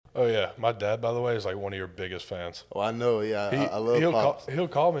Oh yeah, my dad, by the way, is like one of your biggest fans. Oh, I know. Yeah, I love he'll Pops. he'll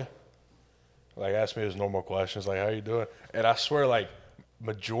call me, like ask me his normal questions, like how you doing, and I swear, like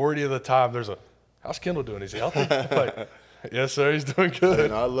majority of the time, there's a how's Kendall doing? Is he healthy? Like, yes sir, he's doing good.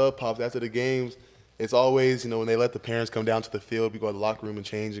 I love Pops. After the games, it's always, when they let the parents come down to the field, we go to the locker room and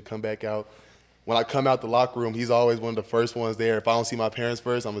change and come back out. When I come out the locker room, he's always one of the first ones there. If I don't see my parents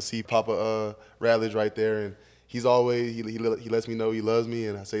first, I'm going to see Papa Radledge right there. And he's always, he lets me know he loves me.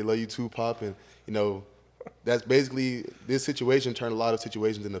 And I say, love you too, Pop. And, that's basically, this situation turned a lot of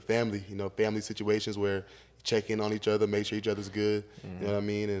situations into family. Family situations where you check in on each other, make sure each other's good. You know what I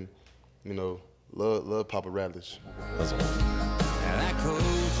mean? And, love Papa Radledge. That's awesome. And that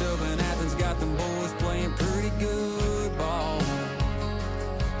coach up in Athens got them boys playing pretty good ball.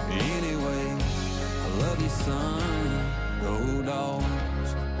 Anyway, I love you, son. Go Dogs.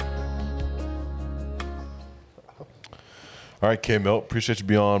 All right, K. Milt, appreciate you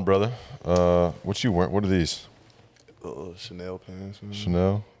being on, brother. What you wearing? What are these? Chanel pants, man.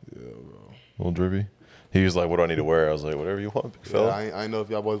 Chanel? Yeah, bro. Little drippy? He was like, what do I need to wear? I was like, whatever you want, big fella. I know if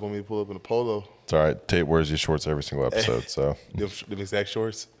y'all boys want me to pull up in a polo. It's all right. Tate wears these shorts every single episode, so. Them exact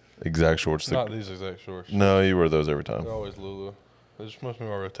shorts. Exact shorts. Not these exact shorts. No, you wear those every time. They're always Lulu. They just must be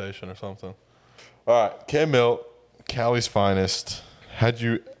my rotation or something. All right, K. Milt, Cali's finest.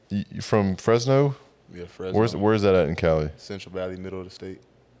 You from Fresno? Yeah, Fresno. Where's that at in Cali? Central Valley, middle of the state.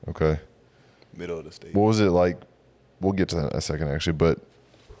 Okay. Middle of the state. What was it like? We'll get to that in a second, actually. But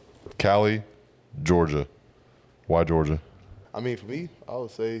Cali, Georgia. Why Georgia? I mean, for me, I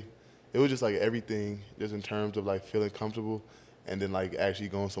would say it was just like everything, just in terms of like feeling comfortable, and then like actually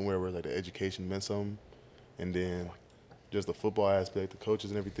going somewhere where like the education meant something, and then just the football aspect, the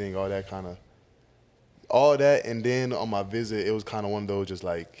coaches and everything, all that, and then on my visit, it was kind of one of those just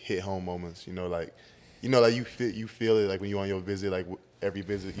like hit home moments, like you feel it like when you're on your visit, like every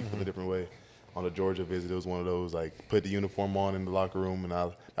visit you feel a different way. On the Georgia visit, it was one of those like put the uniform on in the locker room, and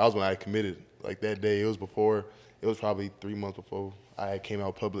that was when I committed. Like that day, it was probably 3 months before I had came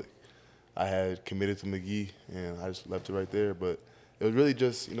out public. I had committed to McGee, and I just left it right there. But it was really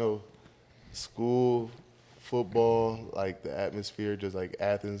just, school, football, like the atmosphere, just like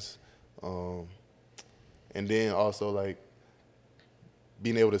Athens. And then also like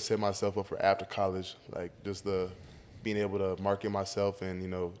being able to set myself up for after college, like just being able to market myself and,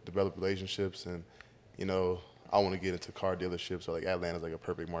 develop relationships. And, I want to get into car dealerships. So like Atlanta's like a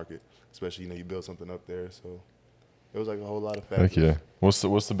perfect market, especially, you build something up there. So it was like a whole lot of factors. Heck yeah. What's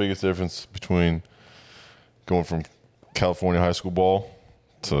the biggest difference between going from California high school ball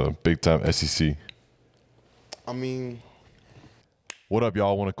to big time SEC? I mean, what up,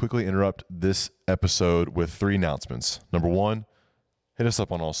 y'all? I want to quickly interrupt this episode with 3 announcements. Number 1, hit us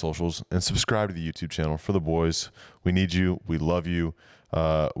up on all socials and subscribe to the YouTube channel for the boys. We need you. We love you.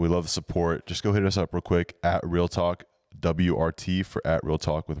 We love the support. Just go hit us up real quick at Real Talk WRT for at Real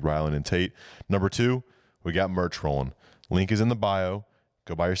Talk with Rylan and Tate. Number 2, we got merch rolling. Link is in the bio.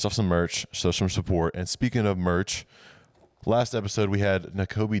 Go buy yourself some merch, show some support. And speaking of merch, last episode we had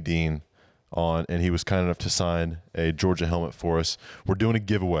Nakobe Dean on, and he was kind enough to sign a Georgia helmet for us. We're doing a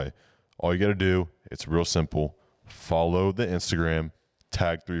giveaway. All you got to do, it's real simple. Follow the Instagram,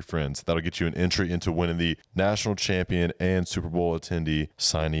 tag 3 friends. That'll get you an entry into winning the national champion and Super Bowl attendee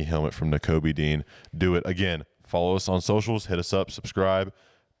signee helmet from Nakobe Dean. Do it. Again, follow us on socials, hit us up, subscribe,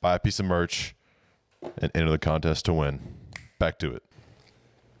 buy a piece of merch, and enter the contest to win. Back to it.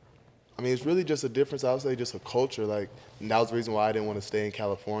 I mean, it's really just a difference. I would say just a culture. Like, and that was the reason why I didn't want to stay in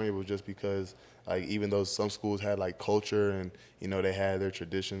California, was just because, like, even though some schools had like culture and they had their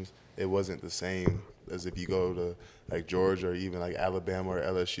traditions, it wasn't the same as if you go to like Georgia or even like Alabama or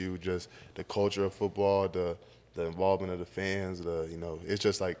LSU. Just the culture of football, the involvement of the fans, it's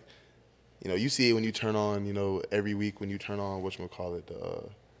just like, you see it when you turn on, every week when you turn on was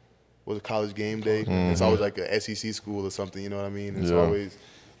it College Game Day? Mm-hmm. It's always like a SEC school or something, you know what I mean? It's always,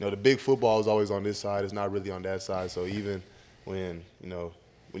 the big football is always on this side. It's not really on that side. So even when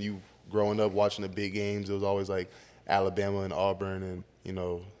you growing up watching the big games, it was always like Alabama and Auburn and,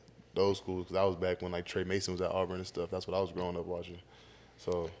 those schools. Because I was back when like Trey Mason was at Auburn and stuff. That's what I was growing up watching.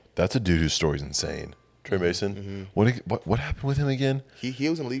 So that's a dude whose story's insane. Trey Mason. Mm-hmm. What happened with him again? He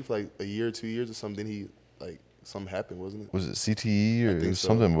was in the league for like a year or 2 years or something. Something happened, wasn't it? Was it CTE or it was so.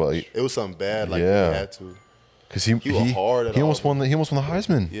 something? Like, it was something bad. Like, he had to. Because he was hard at He almost won the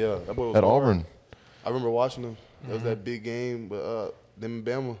Heisman. Yeah, that boy was at hard. Auburn. I remember watching him. It was that big game, but them in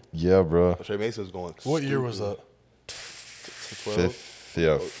Bama. Yeah, bro. Trey Mason was going. What year was that? 12?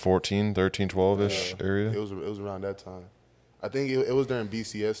 14, 13, 12-ish area. It was around that time. I think it was during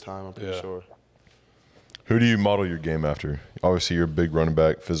BCS time. I'm pretty sure. Who do you model your game after? Obviously, you're a big running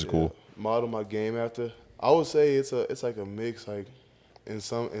back, physical. Yeah. Model my game after. I would say it's like a mix. Like in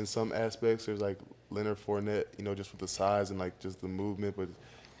some aspects, there's like Leonard Fournette, just with the size and like just the movement, but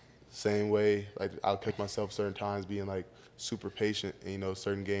same way, like I'll catch myself certain times being like super patient. And,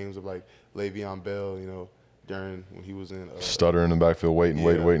 certain games of like Le'Veon Bell, during when he was in Stutter in the backfield, wait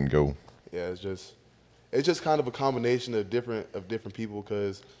and go. Yeah, it's just kind of a combination of different people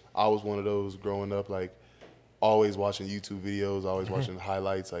because I was one of those growing up, like always watching YouTube videos, always watching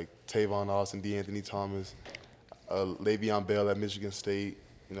highlights like Tavon Austin, DeAnthony Thomas, Le'Veon Bell at Michigan State.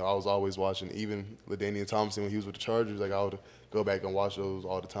 I was always watching, even LaDainian Thompson when he was with the Chargers. Like I would go back and watch those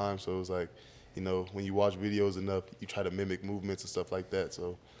all the time. So it was like, when you watch videos enough, you try to mimic movements and stuff like that.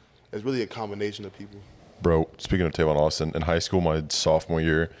 So it's really a combination of people. Bro, speaking of Tavon Austin, in high school, my sophomore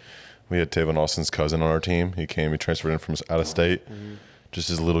year, we had Tavon Austin's cousin on our team. He transferred in from out of state. Mm-hmm. Just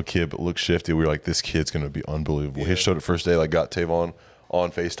as a little kid, but looked shifty. We were like, this kid's going to be unbelievable. Yeah. He showed it first day, like got Tavon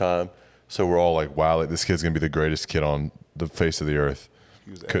on FaceTime. So we're all like, wow, like this kid's going to be the greatest kid on the face of the earth.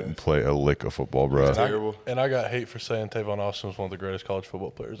 Couldn't play a lick of football, bro. Terrible. And I got hate for saying Tavon Austin was one of the greatest college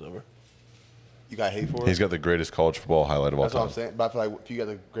football players ever. You got hate for it? He's got the greatest college football highlight of all time. That's what I'm saying. But I feel like if you got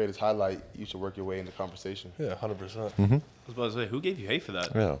the greatest highlight, you should work your way into conversation. Yeah, 100%. Mm-hmm. I was about to say, who gave you hate for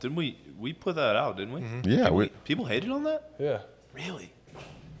that? Yeah. Didn't we put that out, didn't we? Mm-hmm. Yeah. People hated on that? Yeah. Really?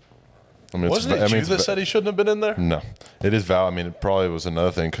 I mean, wasn't it you that said he shouldn't have been in there? No. It is Val. I mean, it probably was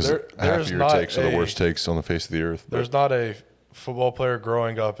another thing because half of your takes are the worst takes on the face of the earth. There's not a football player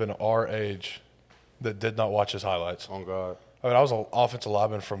growing up in our age that did not watch his highlights. Oh, God. I mean, I was an offensive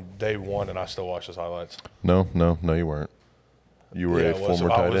lineman from day one, and I still watch his highlights. No, you weren't. You were a former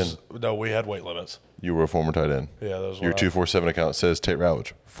tight end. No, we had weight limits. You were a former tight end. Yeah, that was your 247 account says Tate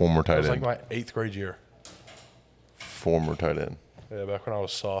Rowledge, former tight end. It was like my 8th grade year. Former tight end. Yeah, back when I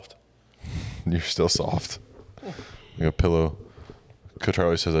was soft. You're still soft. Like a pillow.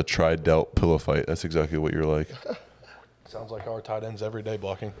 Charlie says a tri-delt pillow fight. That's exactly what you're like. Sounds like our tight ends every day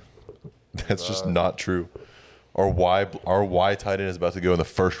blocking. That's just not true. Our Y tight end is about to go in the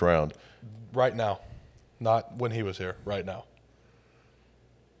first round. Right now. Not when he was here. Right now.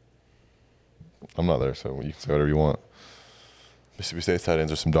 I'm not there, so you can say whatever you want. Mississippi State's tight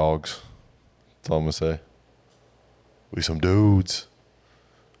ends are some dogs. That's all I'm going to say. We some dudes.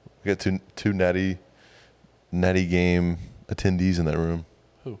 We got two natty game attendees in that room.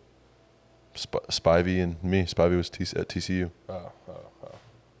 Who? Spivey and me. Spivey was at TCU. Oh.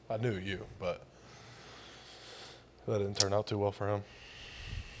 I knew you, but that didn't turn out too well for him.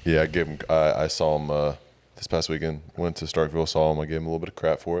 Yeah, I saw him this past weekend. Went to Starkville, saw him. I gave him a little bit of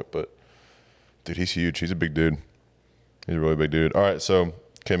crap for it, but dude, he's huge. He's a big dude. He's a really big dude. All right, so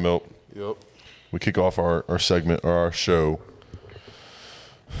Milt. Yep. We kick off our segment or our show.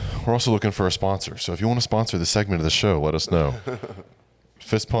 We're also looking for a sponsor. So if you want to sponsor the segment of the show, let us know.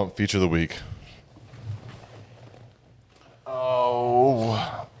 Fist Pump Feature of the Week.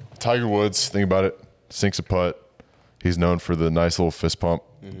 Oh, Tiger Woods. Think about it. Sinks a putt. He's known for the nice little fist pump.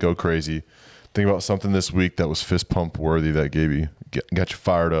 Mm-hmm. Go crazy. Think about something this week that was fist pump worthy that got you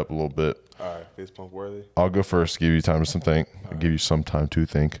fired up a little bit. All right, fist pump worthy. I'll go first. Give you time to think. I'll give you some time to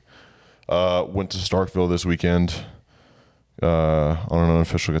think. Went to Starkville this weekend. On an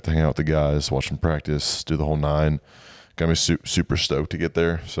unofficial, got to hang out with the guys, watch them practice, do the whole 9. Got me super stoked to get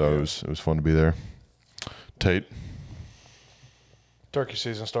there, so it was fun to be there. Tate? Turkey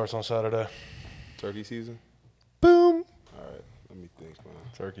season starts on Saturday. Turkey season? Boom. All right, let me think, man.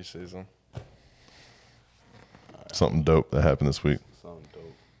 Turkey season. Right. Something dope that happened this week. Something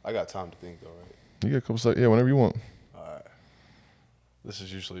dope. I got time to think, though, right? You got a couple seconds? Yeah, whenever you want. All right. This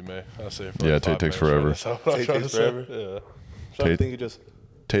is usually me. I say it for yeah, like Tate takes forever. Tate takes forever? Yeah.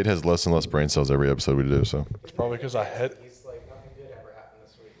 Tate has less and less brain cells every episode we do, so. It's probably because I He's like, nothing good ever happened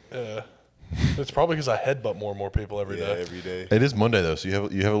this week. Yeah. It's probably because I headbutt more and more people every day. Every day. It is Monday, though, so you have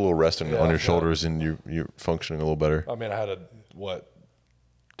a little rest on your shoulders and you're functioning a little better. I mean, I had a,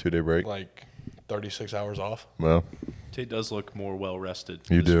 2-day break? like 36 hours off. Well. Tate does look more well-rested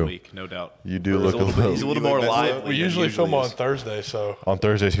You this do. week, no doubt. You do look a little. He's a little more lively. We usually film on Thursday, so. On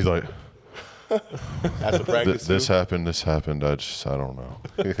Thursdays, he's like, After practice, this happened. I don't know.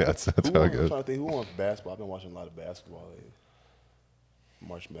 that's how it I'm goes. trying to think. Who wants basketball? I've been watching a lot of basketball lately.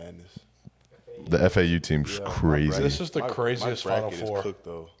 March Madness. The FAU team's crazy. This is the craziest my Final bracket Four. is cooked,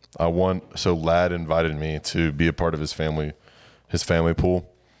 though. I won. So Ladd invited me to be a part of his family pool,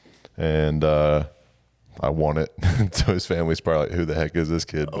 and I won it. So his family's probably like, "Who the heck is this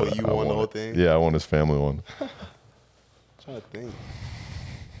kid?" Oh, But you I won the whole it. thing? Yeah, I won his family one. I'm trying to think.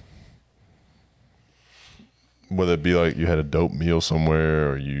 Whether it be like you had a dope meal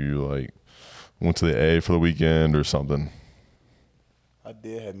somewhere, or you like Went to the A for the weekend or something. I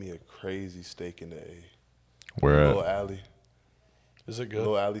did have me a crazy steak in the A. Where Little at? Alley. Is it good?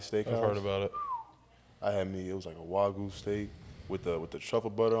 Little Alley Steakhouse. I've heard about it. I had me. It was like a wagyu steak with the truffle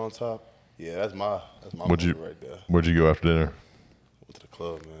butter on top. Yeah, that's my What'd you- movie right there. Where'd you go after dinner? Went to the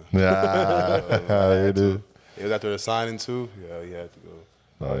club, man. Yeah, you do. It was after the signing too. Yeah, he had to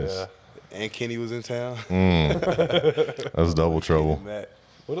go. Nice. Yeah. And Kenny was in town. That's double trouble. Matt.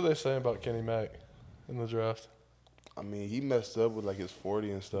 What are they saying about Kenny Mack in the draft? I mean, he messed up with like his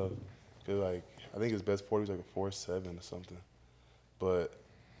 40 and stuff. Cause like I think his best 40 was like a 4.7 or something. But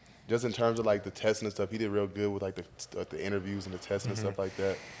just in terms of like the testing and stuff, he did real good with like the interviews and the testing and stuff like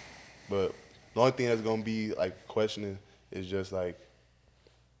that. But the only thing that's gonna be like questioning is just like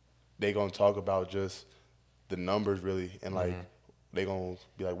they gonna talk about just the numbers really, and like they gonna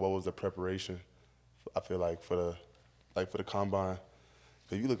be like, what was the preparation? I feel like for the combine.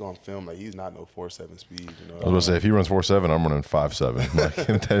 If you look on film, like he's not no 4.7 speed. You know, I was gonna say if he runs 4.7, I'm running 5.7. Like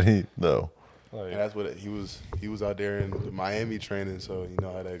that no. and that's what he was. He was out there in the Miami training, so you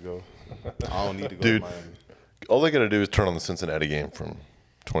know how that go. I don't need to go Dude. to Miami. All they gotta do is turn on the Cincinnati game from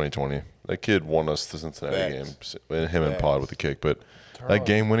 2020. That kid won us the Cincinnati Facts. game. And him and Facts. Pod with the kick, but that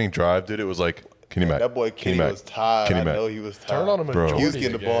game-winning drive, dude, it was like Kenny Mack. That boy Kenny was tired. Kenny I Mack. know he was tired. Turn on a Bro. majority He was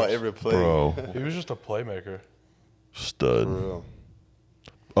getting the of ball games. every play. Bro, He was just a playmaker. stud. For real.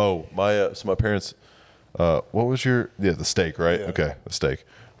 Oh, my parents. What was the steak, right? Yeah. Okay, the steak.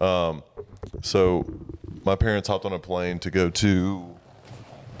 So my parents hopped on a plane to go to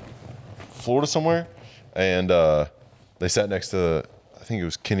Florida somewhere, and they sat next to, I think it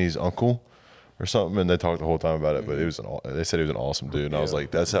was Kenny's uncle or something, and they talked the whole time about it. But it was they said he was an awesome dude, and I was Yeah.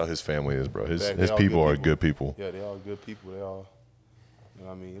 like, that's how his family is, bro. His They all people are good good people. Yeah, they all good people. They all, you know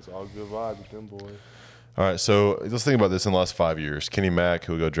what I mean? It's all good vibes with them boys. All right, so let's think about this in the last 5 years. Kenny Mack,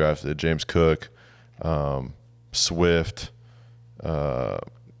 who got drafted, James Cook, Swift.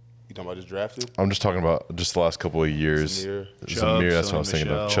 You talking about just drafted? I'm just talking about just the last couple of years. Samir. Chubb, That's what I was Sony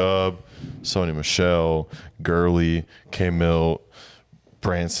thinking of. Michel. Chubb, Sony Michel, Gurley, K. Milt,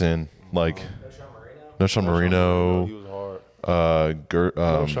 Branson, like No Sean Marino. No Sean He Marino, was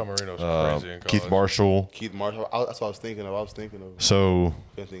hard. Sean Marino was crazy in Keith college. Marshall. Keith Marshall. That's what I was thinking of. So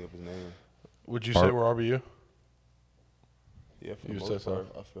Couldn't think of his name. Would you say we're RBU? Yeah, for You the said most so. part,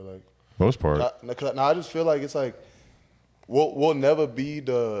 I feel like. most part, I just feel like it's like we'll never be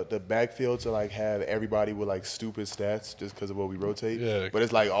the backfield to like have everybody with like stupid stats just because of what we rotate. Yeah. But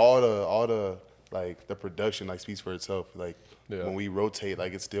it's like all the like the production like speaks for itself. Like Yeah. when we rotate,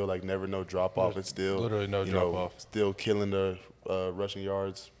 like it's still like never no drop off. It's still literally no you drop know, off. Still killing the rushing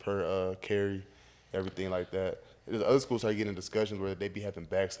yards per carry, everything like that. There's other schools start getting in discussions where they be having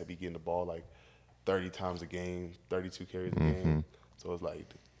backs that be getting the ball like 30 times a game, 32 carries a game. So it's like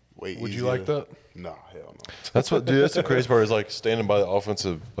way Would you easier like that? Nah, hell no. that's what, dude. That's the crazy part is like standing by the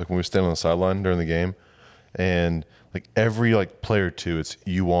offensive, like when we stand on the sideline during the game, and like every like play or two, it's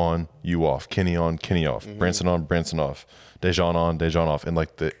you on, you off, Kenny on, Kenny off, Branson on, Branson off, Dejan on, Dejan off, and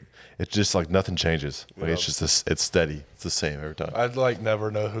like it's just like nothing changes. Like it's just this, it's steady. It's the same every time. I'd like never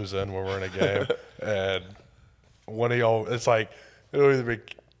know who's in when we're in a game, and one of y'all, it's like it'll either be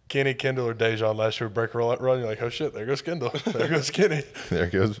Kenny, Kendall, or Dejan. Last year, break run, you're like, oh shit, there goes Kendall, there goes Kenny. There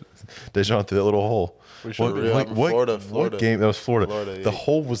goes Dejan through that little hole. We should be up in Florida. What game? That was Florida. Florida, The yeah.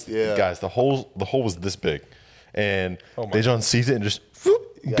 hole was, Yeah. guys. The hole was this big, and Oh my Dejan sees it and just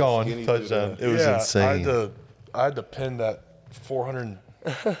whoop, got gone skinny touchdown. through It was Yeah, insane. I had to pin that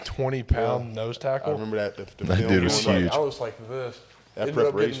 420-pound nose tackle. I remember that. The That film dude he was like- huge. I was like this. That Ended up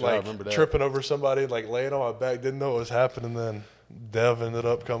preparation, I getting, like, remember that. tripping over somebody, like laying on my back. Didn't know what was happening. Then Dev ended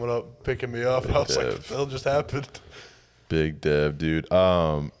up coming up, picking me up. I was like, Dev. what the hell just happened? Big Dev, dude.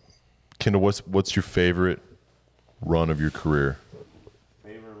 Kendall, what's your favorite run of your career?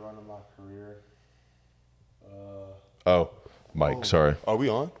 Favorite run of my career. Oh, Mike. Sorry. Are we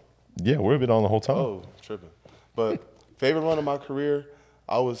on? Yeah, we've been on the whole time. Oh, tripping. But favorite run of my career,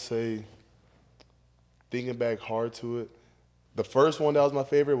 I would say, thinking back hard to it, the first one that was my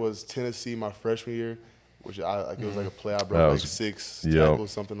favorite was Tennessee my freshman year, which it was like a play I That broke like was- 6 yep.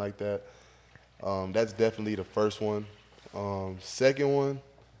 tackles, something like that. That's definitely the first one. Second one,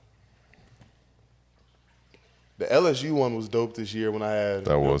 the LSU one was dope this year when I had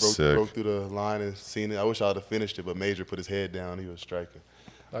That was sick. broke through the line and seen it. I wish I would have finished it, but Major put his head down. He was striking.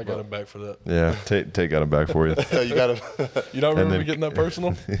 I got him back for that. Yeah, Tate got him back for you. You got him. You don't remember then- me getting that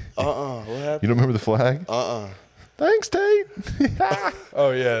personal? What happened? You don't remember the flag? Thanks, Tate.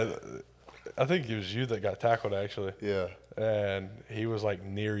 Oh yeah, I think it was you that got tackled actually. Yeah. And he was like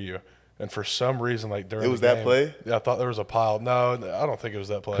near you, And for some reason, like during It was the that game, play? yeah, I thought there was a pile. No, I don't think it was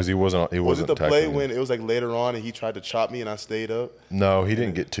that play. Because he wasn't. He Was it wasn't the play tackling when you. it was like later on and he tried to chop me and I stayed up? No, he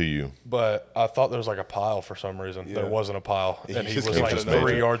didn't get to you. But I thought there was like a pile for some reason. Yeah. There wasn't a pile, and he just was came like to the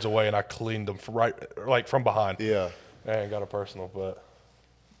 3 net. yards away, and I cleaned him from behind. Yeah. And got a personal, but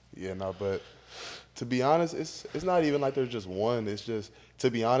Yeah, no, but to be honest, it's not even like there's just one. It's just, to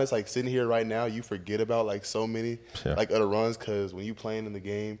be honest, like sitting here right now, you forget about like so many like other runs, because when you playing in the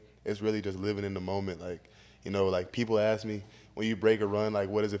game, it's really just living in the moment. Like, you know, like people ask me, when you break a run, like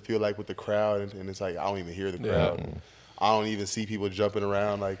what does it feel like with the crowd? And it's like I don't even hear the crowd. I don't even see people jumping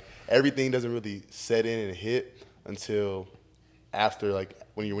around. Like everything doesn't really set in and hit until after, like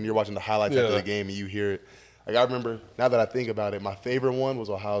when you're watching the highlights after the game and you hear it. Like I remember, now that I think about it, my favorite one was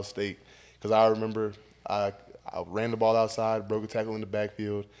Ohio State, because I remember I ran the ball outside, broke a tackle in the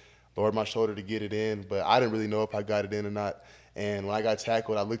backfield, lowered my shoulder to get it in, but I didn't really know if I got it in or not. And when I got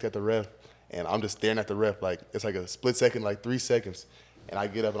tackled, I looked at the ref, and I'm just staring at the ref. Like, it's like a split second, like 3 seconds. And I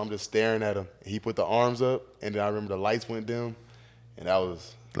get up, and I'm just staring at him. And he put the arms up, and then I remember the lights went dim, and that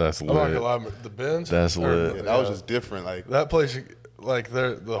was That's I'm not gonna lit. lie, the bins. That's lit. yeah, that was just different. Like, That place, like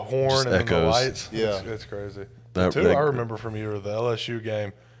the horn Just and then the echoes. lights. Yeah. It's crazy. That- The two that- I remember from you were the LSU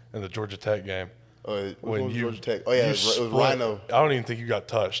game and the Georgia Tech game. which When one was you Georgia Tech? Oh, yeah, you it was split- Rhino. I don't even think you got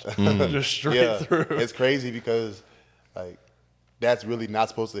touched. Just straight Yeah, through. it's crazy because, like, that's really not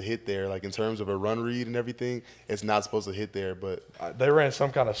supposed to hit there. Like, in terms of a run read and everything, it's not supposed to hit there. But They ran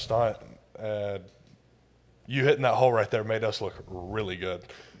some kind of stunt, and you hitting that hole right there made us look really good.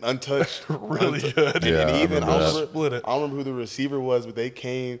 untouched, Really good. Yeah, And I even remember that. Split it. I don't remember who the receiver was, but they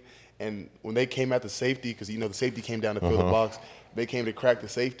came, and when they came at the safety, because you know the safety came down to fill the box, they came to crack the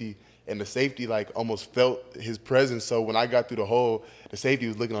safety, and the safety like almost felt his presence. So when I got through the hole, the safety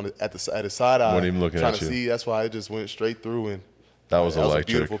was looking at his side eye, Wasn't even looking trying at to you. see. That's why it just went straight through, and That was that was a electric.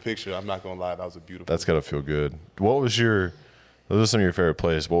 beautiful picture. I'm not gonna lie, that was a beautiful. That's got to feel good. What was your? Those are some of your favorite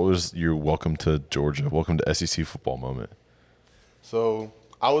plays. What was your welcome to Georgia, welcome to SEC football moment? So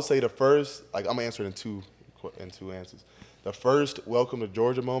I would say the first, like I'm gonna answer it in two answers. The first welcome to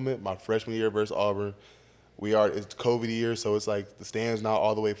Georgia moment, my freshman year versus Auburn. It's COVID year, so it's like the stands not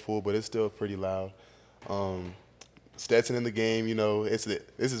all the way full, but it's still pretty loud. Stetson in the game, you know, this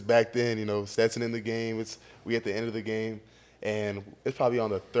is back then, you know, Stetson in the game. We at the end of the game, and it's probably on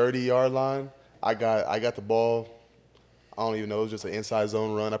the 30-yard line. I got the ball. I don't even know. It was just an inside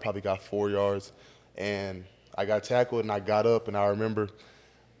zone run. I probably got 4 yards, and I got tackled, and I got up, and I remember,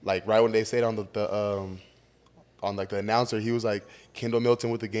 like right when they said on the announcer, he was like, Kendall Milton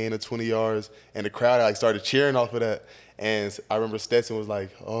with a gain of 20 yards, and the crowd like started cheering off of that. And I remember Stetson was like,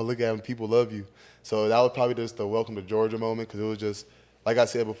 "Oh, look at him, people love you." So that was probably just the welcome to Georgia moment, because it was just, like I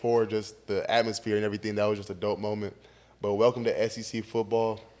said before, just the atmosphere and everything. That was just a dope moment. But welcome to SEC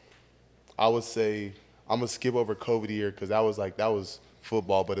football. I would say I'm gonna skip over COVID year, because that was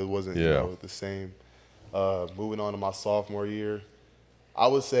football, but it wasn't the same. Moving on to my sophomore year, I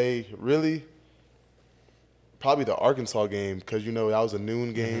would say really probably the Arkansas game, because you know that was a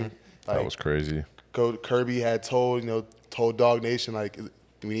noon game. Like, That was crazy. Coach Kirby had told Dog Nation, like,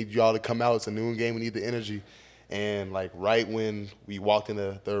 we need y'all to come out. It's a noon game. We need the energy. And like right when we walked in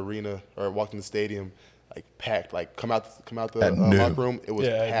the arena or walked in the stadium, like packed, like come out the At noon. locker room, it was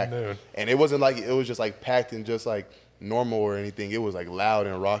Yeah, at packed. noon. And it wasn't like it was just like packed and just like normal or anything. It was like loud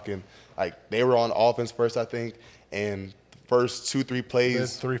and rocking. Like they were on offense first, I think, and the first 2-3 plays, They had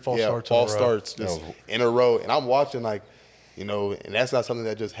 3 false starts in a false row. starts just in a row. And I'm watching like, you know, and that's not something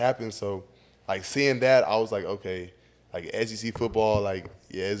that just happens. So like seeing that, I was like, okay, like SEC football, like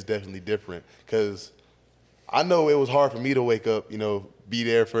yeah, it's definitely different, because I know it was hard for me to wake up, you know, be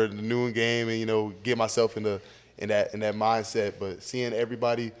there for the noon game and, you know, get myself in that mindset. But seeing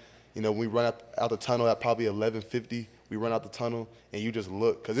everybody, you know, when we run out the tunnel at probably 11:50, we run out the tunnel and you just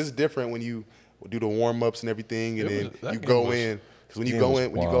look, because it's different when you do the warm-ups and everything, and then you go in. Because when you go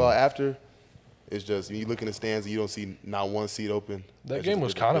in, when you go out after, it's just, when you look in the stands and you don't see not one seat open. That game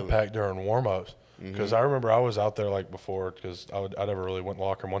was kind of packed during warm-ups, because I remember I was out there like before, because I never really went in the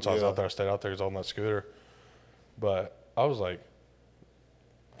locker room. Once I was out there, I stayed out there because I was on that scooter. But I was like,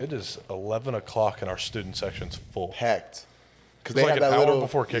 it is 11 o'clock and our student section's full. Packed. Because It's like an hour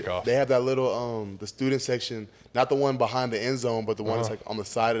before kickoff. They have that little the student section, not the one behind the end zone, but the one that's like on the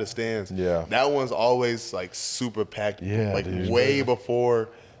side of the stands. Yeah. That one's always like super packed. Yeah, like dude. way before.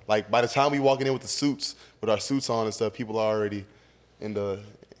 Like by the time we walking in with the suits, with our suits on and stuff, people are already in the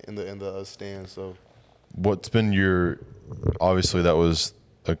stands. So What's been your? Obviously, that was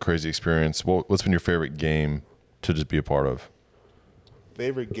a crazy experience. What's been your favorite game to just be a part of?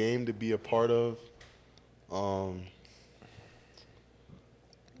 favorite game to be a part of.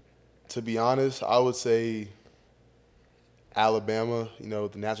 To be honest, I would say Alabama, the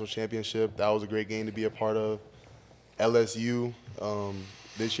national championship, that was a great game to be a part of. LSU,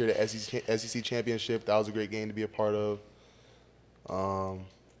 this year the SEC championship, that was a great game to be a part of.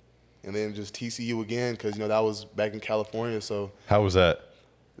 And then just TCU again because, that was back in California. So How was that?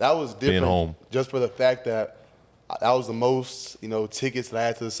 that was different. Being home. Just for the fact that that was the most, tickets that I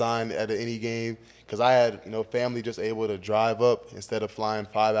had to sign at any game because I had, family just able to drive up instead of flying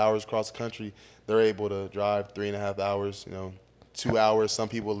 5 hours across the country. They're able to drive 3.5 hours, 2 hours. Some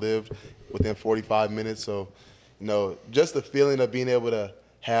people lived within 45 minutes. So, just the feeling of being able to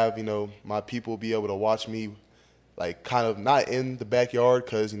have, my people be able to watch me, like kind of not in the backyard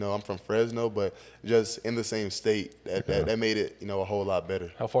because, I'm from Fresno, but just in the same state. That made it, a whole lot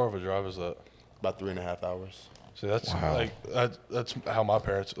better. How far of a drive is that? About 3.5 hours. See, that's that's how my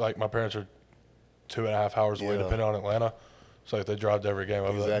parents are 2.5 hours away, Yeah. depending on Atlanta. So like they drive to every game. I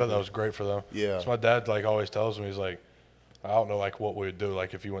bet Exactly. that was great for them. Yeah. So my dad always tells me, he's like, I don't know what we would do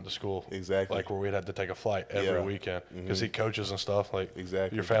if you went to school. Exactly. Where we'd have to take a flight every Yeah. weekend because he coaches and stuff.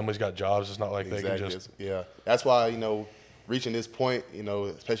 Exactly. Your family's got jobs. It's not like they can just. Yeah. That's why, reaching this point,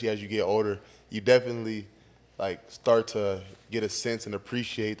 especially as you get older, you definitely start to get a sense and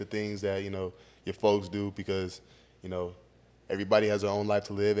appreciate the things that, your folks do because, everybody has their own life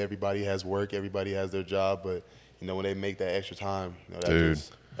to live. Everybody has work. Everybody has their job. But, when they make that extra time, that Dude.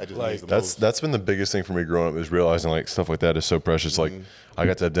 just means the That's most. that's been the biggest thing for me growing up is realizing stuff like that is so precious. Like I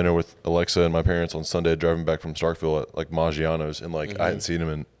got to have dinner with Alexa and my parents on Sunday driving back from Starkville at Maggiano's and I hadn't seen them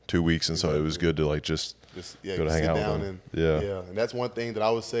in 2 weeks and so it was good to just go to hang sit out down with them. and and that's one thing that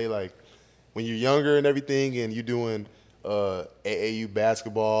I would say when you're younger and everything and you're doing AAU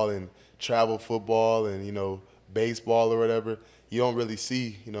basketball and travel football and baseball or whatever, you don't really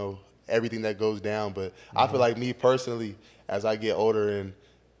see everything that goes down. But I feel like me personally, as I get older and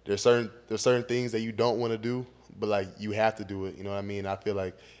there's certain things that you don't want to do, but you have to do it. You know what I mean? I feel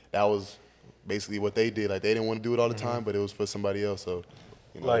like that was basically what they did. They didn't want to do it all the time, but it was for somebody else. So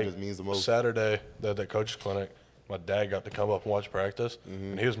it just means the most. Saturday, that coach's clinic, my dad got to come up and watch practice,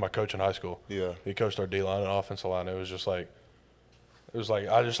 and he was my coach in high school. Yeah. He coached our D-line and offensive line. It was just I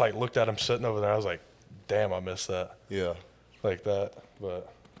just looked at him sitting over there. I was like, damn, I missed that. Yeah. Like that.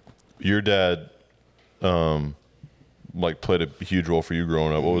 But Your dad played a huge role for you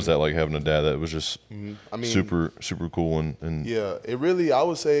growing up. What was that like having a dad that was just super cool and Yeah, it really, I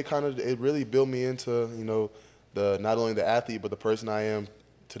would say it really built me into, the not only the athlete, but the person I am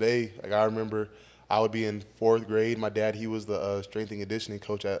today. I remember I would be in 4th grade. My dad, he was the strength and conditioning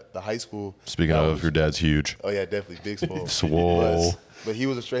coach at the high school. Speaking of, your dad's huge. Oh, yeah, definitely. Big swole. Swole. But he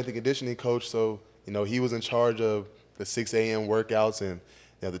was a strength and conditioning coach, so, he was in charge of the 6 a.m. workouts and,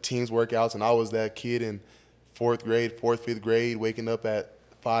 the team's workouts. And I was that kid in 4th grade, 5th grade, waking up at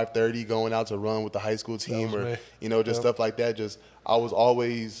 5:30, going out to run with the high school team or, stuff like that. I was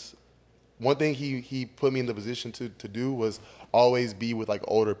always – one thing he put me in the position to do was always be with,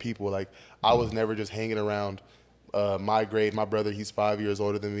 older people. I was never just hanging around my grade. My brother, he's 5 years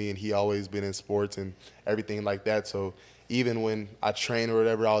older than me, and he always been in sports and everything like that. So even when I train or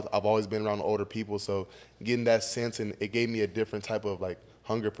whatever, I've always been around older people. So getting that sense, and it gave me a different type of,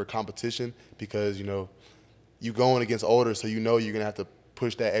 hunger for competition because, you going against older, so you're going to have to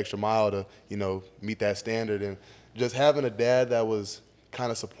push that extra mile to, meet that standard. And just having a dad that was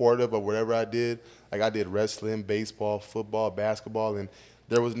kind of supportive of whatever I did. I did wrestling, baseball, football, basketball, and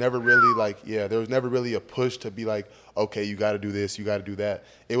there was never really there was never really a push to be okay, you got to do this, you got to do that.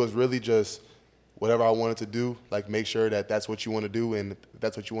 It was really just whatever I wanted to do, make sure that that's what you want to do, and if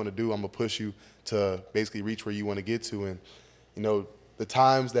that's what you want to do, I'm going to push you to basically reach where you want to get to. And, the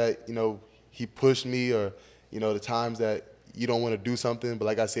times that, he pushed me or, the times that you don't want to do something, but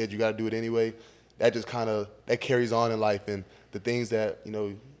like I said, you got to do it anyway, that just that carries on in life. And the things that,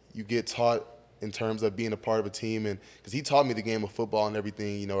 you get taught in terms of being a part of a team, and because he taught me the game of football and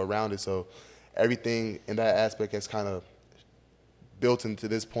everything, around it. So everything in that aspect has kind of built into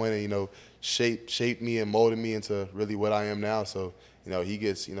this point and, shaped me and molded me into really what I am now. So, he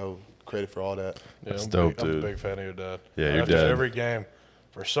gets, credit for all that. yeah, That's I'm dope, I'm a dude. big fan of your dad. Yeah, your After dad. every game,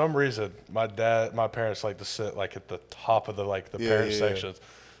 for some reason, my parents like to sit at the top of the parent yeah. sections.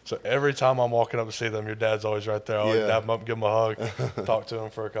 So every time I'm walking up to see them, your dad's always right there. I always Yeah. dab him up, give him a hug, talk to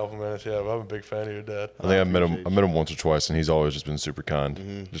him for a couple minutes. Yeah, but I'm a big fan of your dad. I think I met him once or twice, and he's always just been super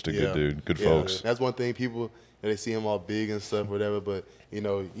kind. Just a good dude, good folks. That's one thing people they see him all big and stuff, whatever. But he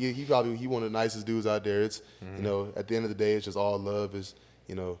probably one of the nicest dudes out there. It's at the end of the day, it's just all love.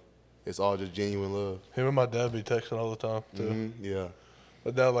 It's all just genuine love. Him and my dad be texting all the time too. Yeah.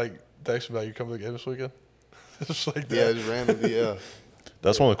 My dad texts me about you coming to the game this weekend. It's like that. Yeah, just randomly. Yeah.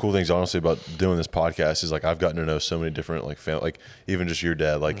 That's one of the cool things, honestly, about doing this podcast is like I've gotten to know so many different like like even just your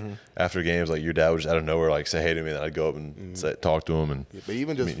dad. Like after games, like your dad would just out of nowhere like say hey to me, and then I'd go up and talk to him. And but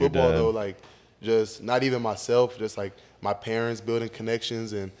even just meet your football dad. though, like just not even myself, just like my parents building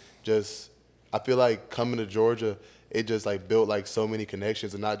connections and just I feel like coming to Georgia, it just like built like so many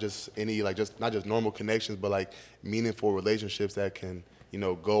connections and not just any like just not just normal connections, but like meaningful relationships that can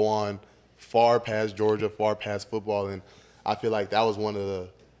go on far past Georgia, far past football. And I feel like that was one of the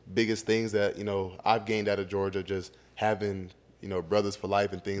biggest things that, I've gained out of Georgia, just having, brothers for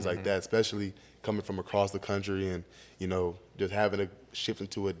life and things like that, especially coming from across the country and, just having to shift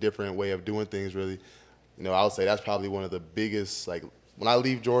into a different way of doing things really. I would say that's probably one of the biggest, like, when I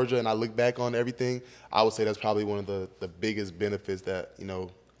leave Georgia and I look back on everything, I would say that's probably one of the biggest benefits that,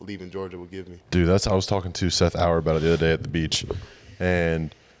 leaving Georgia would give me. Dude, I was talking to Seth Auer about it the other day at the beach,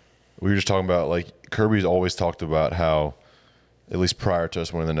 and we were just talking about, like, Kirby's always talked about how, at least prior to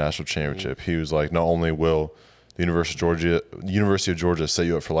us winning the national championship, he was like, not only will the University of Georgia set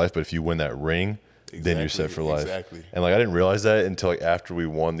you up for life, but if you win that ring, then you're set for life. Exactly. And, like, I didn't realize that until, like, after we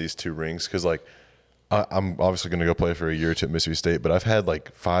won these 2 rings, because, like, I'm obviously going to go play for a year or two at Mississippi State, but I've had,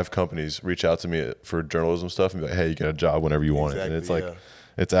 like, 5 companies reach out to me for journalism stuff and be like, hey, you get a job whenever you want it. And it's, like,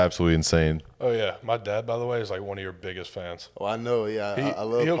 it's absolutely insane. Oh, yeah. My dad, by the way, is, like, one of your biggest fans. Oh, I know. Yeah, I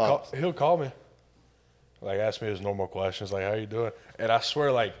love Pops. He'll call me. Like, ask me his normal questions, like, how you doing? And I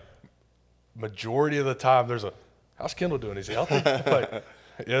swear, like, majority of the time, there's how's Kendall doing? Is he healthy? Like,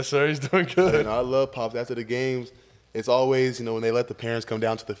 yes, sir, he's doing good. I love Pops. After the games, it's always, when they let the parents come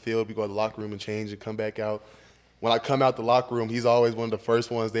down to the field, we go to the locker room and change and come back out. When I come out the locker room, he's always one of the first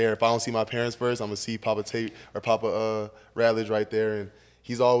ones there. If I don't see my parents first, I'm going to see Papa Tate or Papa Radledge right there. And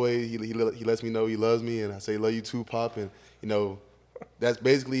he's always, he lets me know he loves me. And I say, love you too, Pop. And, that's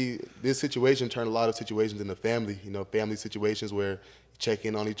basically, this situation turned a lot of situations into family, family situations where you check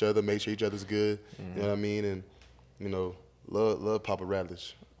in on each other, make sure each other's good, you know what I mean? And, love Papa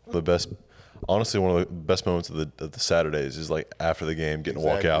Radledge. The best, honestly, one of the best moments of the Saturdays is like after the game, getting to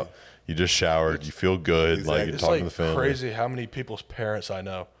walk out. You just showered, you feel good, like you're It's talking like to the family. crazy how many people's parents I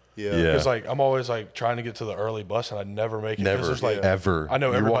know. Yeah. Because, like, I'm always, like, trying to get to the early bus, and I never make it. 'Cause there's, like, ever. I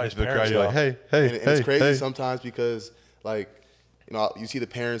know You everybody's walk to the parents. crowd, you're like, hey, And it's crazy hey. sometimes because, like, you see the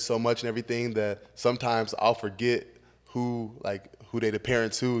parents so much and everything that sometimes I'll forget who they the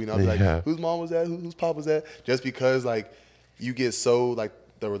parents to. I'll be like, whose mom was that? Whose pop was that? Just because, like, you get so, like,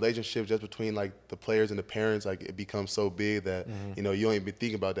 the relationship just between, like, the players and the parents, like, it becomes so big that, you don't even be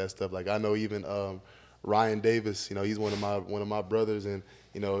thinking about that stuff. Like, I know even Ryan Davis, he's one of my brothers. And,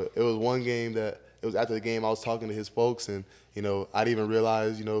 it was one game that it was after the game I was talking to his folks and, I didn't even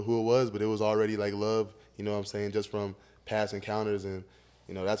realize, who it was, but it was already, like, love, what I'm saying, just from past encounters. And,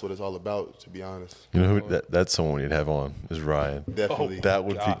 that's what it's all about, to be honest. You know who that's someone you'd have on is Ryan. Definitely. That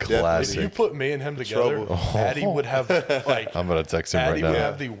would be God. classic. If you put me and him together, Trouble. Addie would have, like, I'm gonna text him Addie right would now.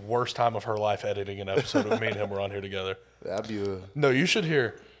 have the worst time of her life editing an episode of me and him were on here together. That'd be No, you should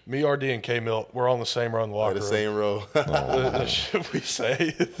hear me, RD, and K Milt. We're on the same row in the locker the room. same row. The shit we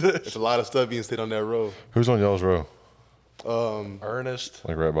say. It's a lot of stuff being said on that row. Who's on y'all's row? Ernest,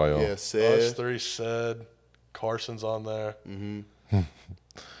 Like right by y'all. Yeah, us said. 3 said, Carson's on there.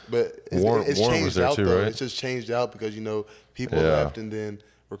 But Warren it's was changed there out, too, though. right? It's just changed out because, people Yeah. left and then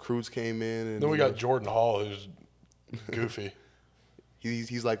recruits came in. And Then we got Jordan Hall, who's goofy.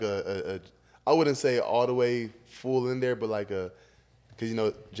 he's like I wouldn't say all the way full in there, but like because,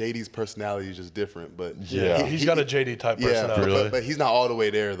 JD's personality is just different. But Yeah. He's got a JD type yeah, personality. Really? but he's not all the way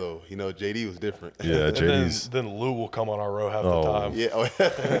there, though. JD was different. Yeah, And then, JD's. then Lou will come on our row half Oh. the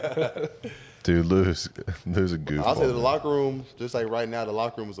time. Yeah. Dude, Lou's a goof. I'll say the locker room, just like right now, the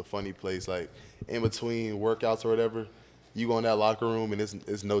locker room is a funny place. Like in between workouts or whatever, you go in that locker room and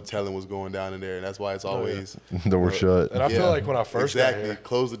it's no telling what's going down in there, and that's why it's always Door shut. And I feel like when I first got exactly here,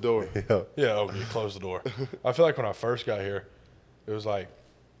 close the door. you close the door. I feel like when I first got here, it was like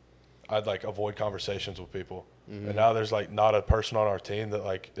I'd like avoid conversations with people, and now there's like not a person on our team that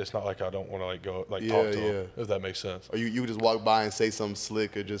like it's not like I don't want to like go like talk to them, if that makes sense. Or you just walk by and say something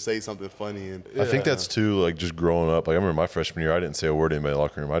slick or just say something funny. And I think that's too like just growing up. Like I remember my freshman year, I didn't say a word to anybody in the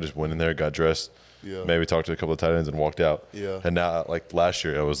locker room. I just went in there, got dressed, maybe talked to a couple of tight ends, and walked out. Yeah. And now, like last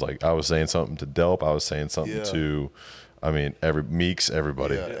year, I was saying something to Delp. I was saying something to, I mean, Meeks,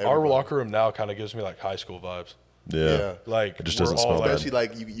 everybody. Yeah. Our locker room now kind of gives me like high school vibes. Yeah. Like It just we're doesn't all smell like, bad. especially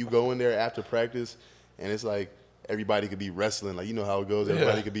like you go in there after practice, and it's like everybody could be wrestling. Like you know how it goes.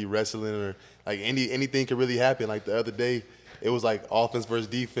 Everybody could be wrestling, or like anything could really happen. Like the other day, it was like offense versus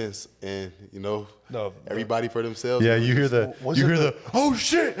defense, and No, everybody for themselves. Yeah, It was you hear just- the oh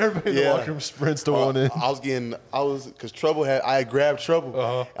shit! Everybody in the Yeah. locker room sprints to one end. because I had grabbed Trouble.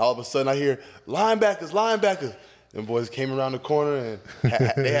 Uh-huh. All of a sudden I hear linebackers. And boys came around the corner and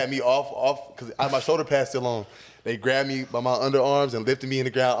they had me off because I had my shoulder pad still on. They grabbed me by my underarms and lifted me in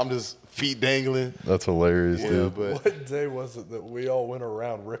the ground. I'm just feet dangling. That's hilarious, Yeah, dude. but what day was it that we all went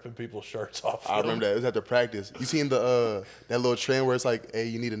around ripping people's shirts off? I remember that. It was after practice. You seen that little trend where it's like, hey,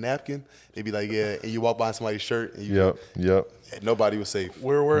 you need a napkin? They'd be like, yeah. And you walk by somebody's shirt and Yep. nobody was safe.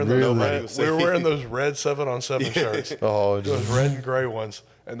 We were wearing Really? those Nobody red, was we were safe. wearing those red 7-on-7 shirts. Oh, Those red and gray ones,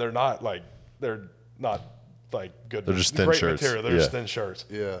 and they're not good. They're just thin great shirts. material. They're Yeah. just thin shirts.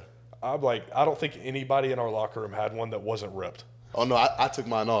 Yeah. I'm like, I don't think anybody in our locker room had one that wasn't ripped. Oh no, I took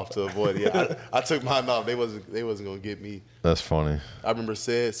mine off to avoid it. Yeah, I took mine off. They wasn't gonna get me. That's funny. I remember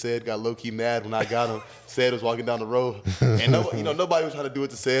Said got low key mad when I got him. Said was walking down the road, and nobody was trying to do it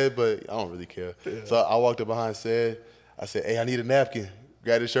to Said, but I don't really care. Yeah. So I walked up behind Said. I said, "Hey, I need a napkin."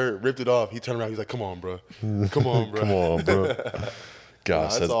 Grabbed his shirt, ripped it off. He turned around. He's like, "Come on, bro. Come on, bro." Come on, bro.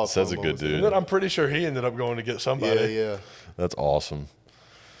 God, that's all Sed's a fun good moments. And dude. then I'm pretty sure he ended up going to get somebody. Yeah. That's awesome.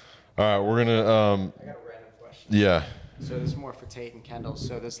 All right, we're gonna. I got a random question. Yeah. So this is more for Tate and Kendall.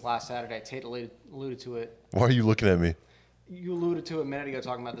 So this last Saturday, Tate alluded to it. Why are you looking at me? You alluded to it a minute ago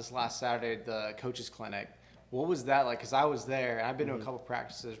talking about this last Saturday, the coaches clinic. What was that like? Because I was there, and I've been to a couple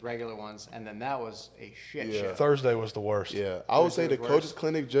practices, regular ones, and then that was a shit show. Thursday was the worst. Yeah, I would say the Thursday was coaches worse.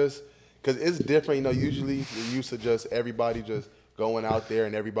 clinic just because it's different. Usually you're used to just everybody just going out there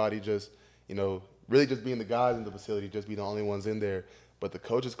and everybody just really just being the guys in the facility, just be the only ones in there. But the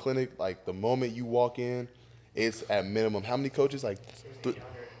coaches clinic, like the moment you walk in, it's at minimum. How many coaches? Like,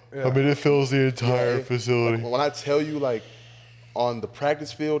 I mean, it fills the entire Yeah. facility. when I tell you, like, on the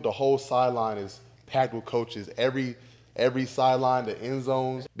practice field, the whole sideline is packed with coaches. Every sideline, the end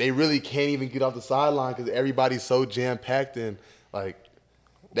zones, they really can't even get off the sideline because everybody's so jam packed. And like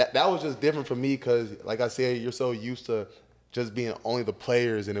that was just different for me because, like I said, you're so used to just being only the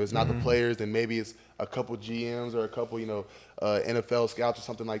players, and if it's not the players, then maybe it's a couple GMs or a couple NFL scouts or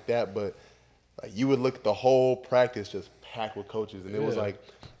something like that. But like, you would look at the whole practice just packed with coaches, and it was like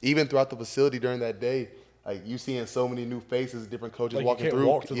even throughout the facility during that day, like you seeing so many new faces, different coaches Like, you walking can't through.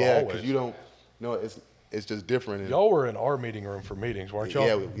 walk through the yeah, hallways. because you don't know it's just different. And Y'all were in our meeting room for meetings, weren't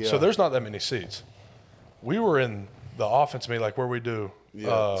y'all? Yeah. So there's not that many seats. We were in the offense meeting, like where we do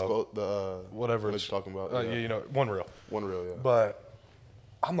whatever what it's you're talking about. one reel. One reel, yeah. But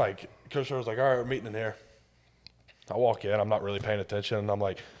I'm like, Coach Sherrill's like, all right, we're meeting in here. I walk in, I'm not really paying attention,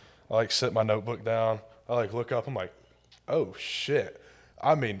 and I sit my notebook down. I look up, I'm like, oh shit.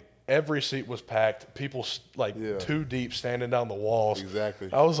 I mean, every seat was packed. People too deep, standing down the walls. Exactly.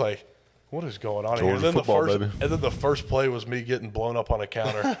 I was like, what is going on here? Georgia And then football, baby. and then the first play was me getting blown up on a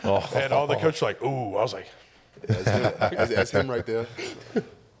counter, and all the coaches were like, ooh. I was like, That's him right there.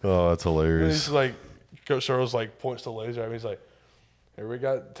 Oh, that's and hilarious. he's like, Coach Sherrill's like points to laser at me. He's like, here we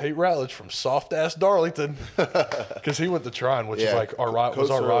got Tate Ratledge from soft ass Darlington, because he went to Trine, which is like Coach was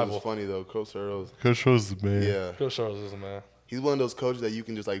our Searles rival. is funny though. Coach Searles, Coach was the man. yeah, Coach Sherrill's is the man. he's one of those coaches that you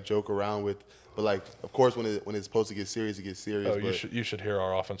can just like joke around with. But like, of course, when it's supposed to get serious, it gets serious. Oh, but you should hear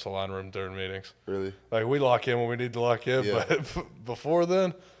our offensive line room during meetings. really, Like, we lock in when we need to lock in, Yeah. but before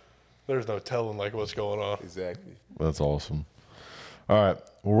then, there's no telling what's going on. exactly. That's awesome. All right.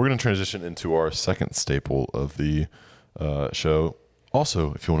 Well, we're going to transition into our second staple of the show.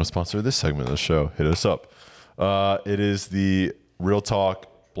 Also, if you want to sponsor this segment of the show, hit us up. It is the Real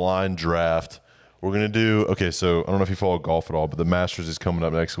Talk Blind Draft. We're going to do, so I don't know if you follow golf at all, but the Masters is coming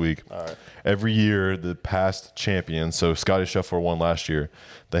up next week. All right. Every year, the past champions, so Scotty Scheffler won last year,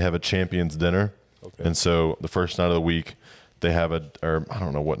 they have a champions dinner. Okay. And so the first night of the week, they have or I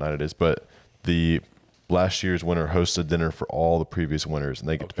don't know what night it is, but the last year's winner hosts a dinner for all the previous winners, and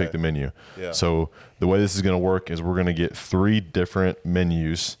they get to pick the menu. Yeah. So the way this is going to work is we're going to get 3 different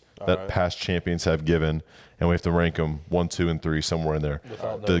menus that past champions have given, and we have to rank them 1, 2, and 3 somewhere in there.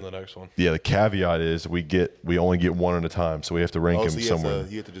 Without knowing the next one. Yeah, the caveat is we only get one at a time, so we have to rank Oh, them so somewhere.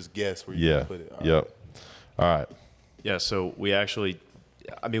 you have to just guess where you Yeah. put it. All Yep. All right. Yeah, so we actually,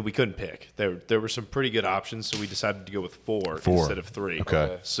 we couldn't pick. There were some pretty good options, so we decided to go with 4 instead of 3.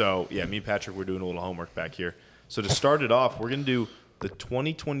 Okay. So, yeah, me and Patrick were doing a little homework back here. So to start it off, we're going to do the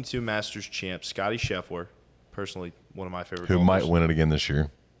 2022 Masters champ, Scotty Scheffler, personally one of my favorite Who golfers. might win it again this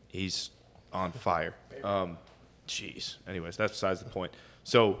year? He's on fire. Anyways, that's besides the point.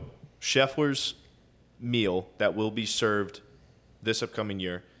 So Scheffler's meal that will be served this upcoming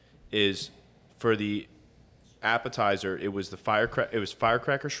year is for the appetizer. It was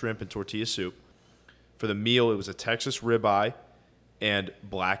firecracker shrimp and tortilla soup. For the meal, it was a Texas ribeye and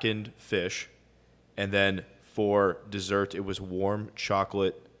blackened fish. And then for dessert, it was warm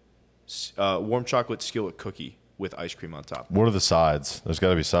chocolate skillet cookie with ice cream on top. What are the sides? There's got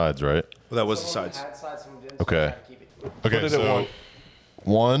to be sides, right? Well, that was the Some of sides. them had sides, some didn't, so Okay. we had to keep it. Okay, Put it at so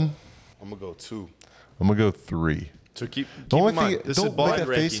one. I'm gonna go 2. I'm gonna go 3. So keep only in mind, thing- this is don't make blind that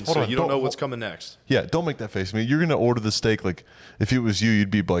face- ranking, hold so on, you don't know don't- what's coming next. Yeah, don't make that face at me. You're gonna order the steak like if it was you,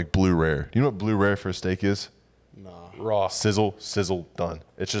 you'd be like blue rare. You know what blue rare for a steak is? Nah. Raw. Sizzle, done.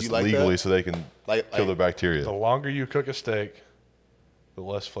 It's just You like legally that? so they can Like- kill the bacteria. The longer you cook a steak, the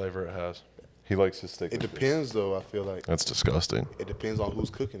less flavor it has. He likes his steak. It like this. depends though. I feel like That's disgusting. it depends on who's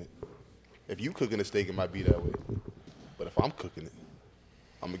cooking it. If you cooking a steak, it might be that way. But if I'm cooking it,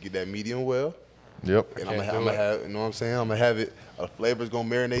 I'm gonna get that medium well, Yep. and I'm Can't gonna do it. have, you know what I'm saying? I'm gonna have it. The flavor's gonna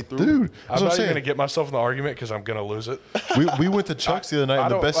marinate through. Dude, that's I'm what I'm not even saying. gonna get myself in the argument because I'm gonna lose it. We went to Chuck's the other night. I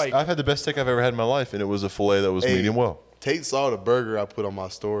And the don't best like- I've had the best steak I've ever had in my life, and it was a fillet that was Hey, medium well. Tate saw the burger I put on my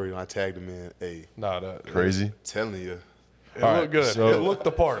story, and I tagged him in. Hey, Nah, that Crazy. telling you, It All looked right, good. so- It looked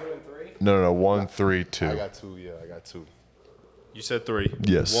the part. No. 1, 3, 2. I got 2. Yeah, I got 2. You said 3.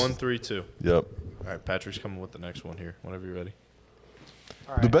 Yes. 1, 3, 2. Yep. All right, Patrick's coming with the next one here. Whenever you're ready.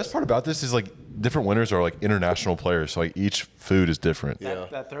 All The right. best part about this is like different winners are like international players, so like each food is different. Yeah.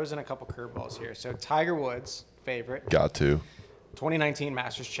 That throws in a couple curveballs here. So Tiger Woods, favorite, Got to. 2019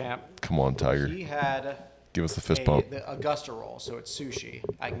 Masters champ. Come on, Tiger. He had Give us the fist pump. the Augusta roll, so it's sushi.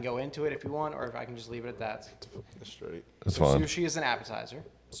 I can go into it if you want, or if I can just leave it at that. That's straight. That's So fine. sushi is an appetizer,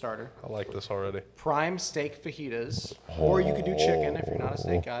 starter. I like this already. Prime steak fajitas, or you could do chicken if you're not a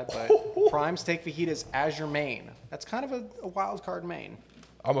steak guy, but prime steak fajitas as your main. That's kind of a wild card main.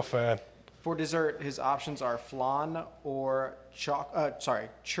 I'm a fan. For dessert, his options are flan or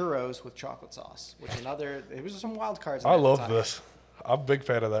churros with chocolate sauce, which another. It was some wild cards. in I there love for Tiger. this. I'm a big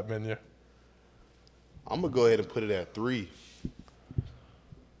fan of that menu. I'm gonna go ahead and put it at 3.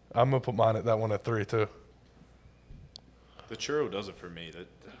 I'm gonna put mine at that one at 3 too. The churro does it for me.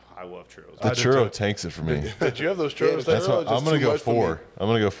 I love churros. The I do churro too. tanks it for me. Did you have those Yeah, churros? the That's there? what Churro I'm just gonna too go much for me. 4. I'm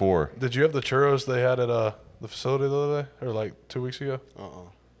gonna go 4. Did you have the churros they had at the facility the other day, or like 2 weeks ago?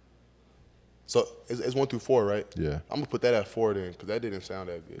 So it's 1 through 4, right? Yeah. I'm gonna put that at 4 then, because that didn't sound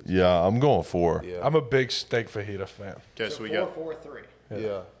that good. Yeah, I'm going 4. Yeah. I'm a big steak fajita fan. Okay, so we got. 4-4-3.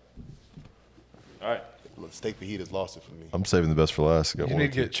 Yeah. All right. Look, steak fajitas lost it for me. I'm saving the best for last. I got You one need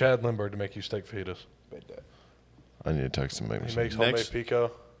or to two. get Chad Lindbergh to make you steak fajitas. Bet that. I need to text him. Make me He some. makes homemade Next.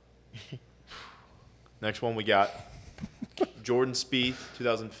 pico. Next one we got Jordan Spieth,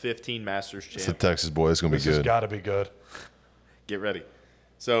 2015 Masters It's the champ. Texas boy. It's gonna be This has good. got to be good. Get ready.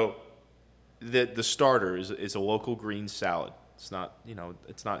 So the starter is a local green salad. It's not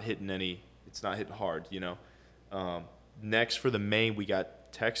it's not hitting hard. Next for the main we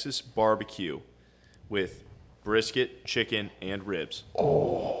got Texas barbecue with brisket, chicken, and ribs.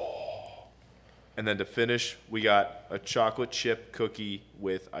 And then to finish, we got a chocolate chip cookie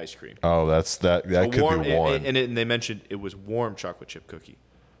with ice cream. Oh, that could warm, be one. and they mentioned it was warm chocolate chip cookie.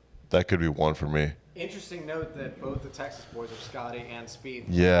 That could be one for me. Interesting note that both the Texas boys of Scotty and Spieth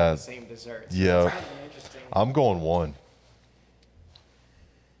Yeah. had the same dessert. So Yeah. it's kind of an interesting. I'm going 1.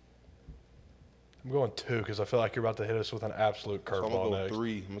 I'm going 2 because I feel like you're about to hit us with an absolute So I'm curveball gonna go next.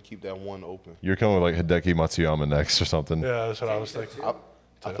 3. I'm gonna keep that 1 open. You're coming with like Hideki Matsuyama next or something. Yeah, that's what I was thinking. I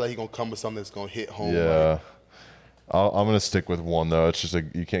feel like he's gonna come with something that's gonna hit home. Yeah. Like, I'm gonna stick with 1 though. It's just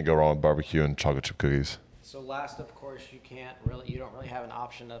like you can't go wrong with barbecue and chocolate chip cookies. So last, of course, you don't really have an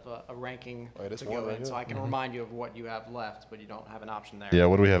option of a ranking Right, that's to one go right in. So here. I can remind you of what you have left, but you don't have an option there. Yeah.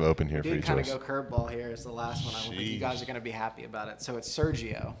 What do we have open here We for did each kind of of us? go curveball here. It's the last one. I don't think you guys are going to be happy about it. So it's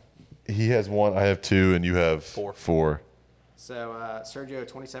Sergio. He has 1. I have 2, and you have 4. So Sergio,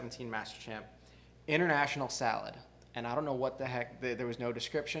 2017 Master Champ, international salad, and I don't know what the heck. There was no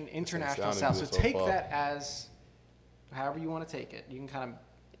description. International sounded salad. So good so take far. that as however you want to take it. You can kind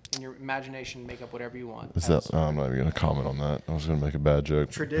of, in your imagination, make up whatever you want. Is As that? I'm not even gonna comment on that. I was gonna make a bad joke.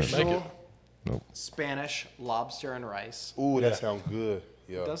 traditional Nope. Spanish lobster and rice? ooh, that Yeah. sounds good.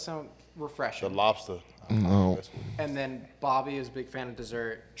 Yeah. It does sound The refreshing. lobster. No. That's what- And then Bobby is a big fan of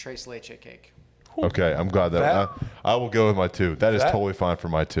dessert, tres leche cake. Okay, I'm glad that, I will go with my 2. That is That- totally fine for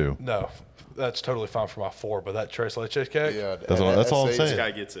my 2. No, that's totally fine for my 4, but that tres leche cake. Yeah. That's all I'm saves- saying. This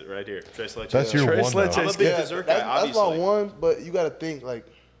guy gets it right here. Tres leche. That's your Tres 1 though. leches. I'm a big Yeah, dessert guy, that's obviously. my 1, but you got to think like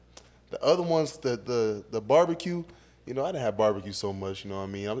the other ones, the barbecue. I didn't have barbecue so much. You know what I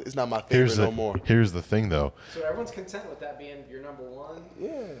mean? It's not my favorite no more. Here's the thing though. So everyone's content with that being your number 1? Yeah.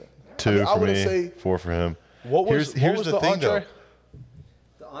 2 I for wouldn't me, say- 4 for him. What was Here's the the thing entree? though.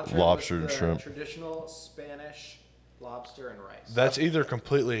 The entree Lobster was and the shrimp. traditional Spanish lobster, and rice. That's either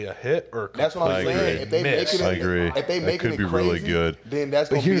completely a hit or That's what I'm saying. completely If they miss. making it, I agree. If they That making could it be crazy, really good. then that's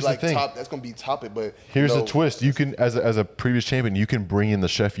But gonna be here's the like thing. top. That's gonna be top it. But Here's you know, the twist. You can, as a previous champion, you can bring in the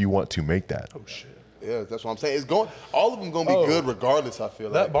chef you want to make that. Oh shit! Yeah, that's what I'm saying. It's going. All of them gonna be Oh. good regardless. I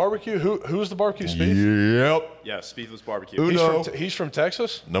feel That like. barbecue. Who's the barbecue? Speed. Yep. Yeah, Speedless Barbecue. Uno. He's from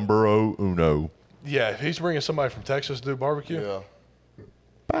Texas. Numero uno. Yeah, if he's bringing somebody from Texas to do barbecue, Yeah.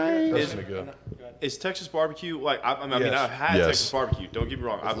 that's gonna be good. Is Texas barbecue like? I mean, Yes. I've had Yes. Texas barbecue. Don't get me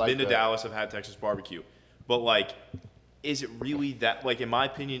wrong. I've like been to that. Dallas. I've had Texas barbecue, but like, is it really that? Like, in my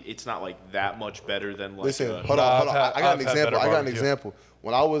opinion, it's not like that much better than like. Listen, a- hold Nah, on, hold on. I've I got an had example. better I got an barbecue. example.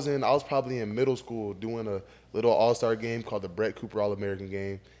 When I was probably in middle school doing a little all-star game called the Brett Cooper All-American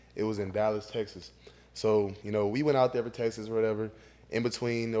game. It was in Dallas, Texas. So, we went out there for Texas or whatever. In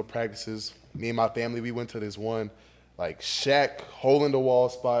between practices, me and my family, we went to this one like shack, hole in the wall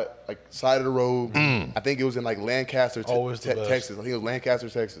spot, like side of the road. I think it was in like Lancaster, Always the best. Texas. I think it was Lancaster,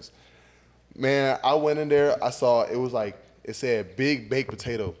 Texas. Man, I went in there. I saw it said big baked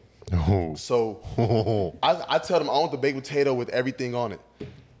potato. Oh. So I tell them I want the baked potato with everything on it.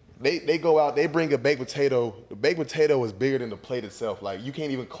 They go out, they bring a baked potato. The baked potato is bigger than the plate itself. Like you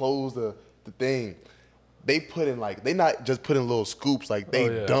can't even close the thing. They put in they not just put in little scoops, like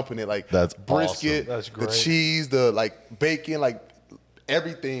they yeah. dumping it like That's brisket, awesome. That's the great. cheese, the bacon,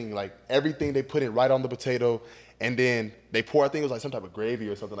 everything they put in right on the potato, and then they pour. I think it was like some type of gravy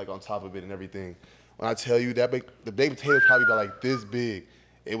or something on top of it and everything. When I tell you the baked potato is probably about this big,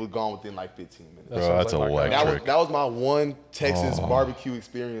 it was gone within 15 minutes. Bro, that's sounds like my electric. That was my one Texas barbecue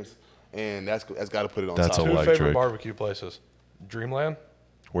experience, and that's got to put it on That's top. Two electric. favorite barbecue places: Dreamland,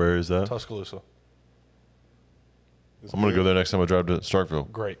 Where is that? Tuscaloosa. I'm going to go there next time I drive to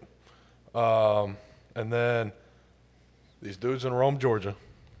Starkville. Great. And then these dudes in Rome, Georgia.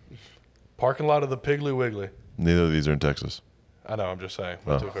 Parking lot of the Piggly Wiggly. Neither of these are in Texas. I know. I'm just saying.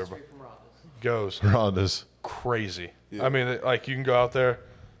 My two favorite Straight from Rhonda's. goes Ronda's. crazy. I mean, you can go out there,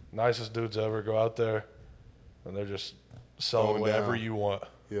 nicest dudes ever. Go out there, and they're just selling Throwing whatever down. you want.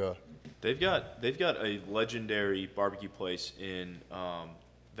 Yeah. They've got a legendary barbecue place in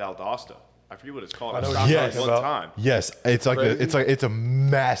Valdosta. I forget what it's called. I know I what stopped you're there talking one about. time. Yes, it's like it's a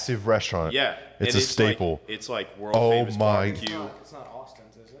massive restaurant. Yeah, It's and a staple. It's like world Oh famous my- barbecue. It's not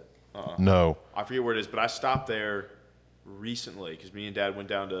Austin's, is it? No. I forget where it is, but I stopped there recently because me and Dad went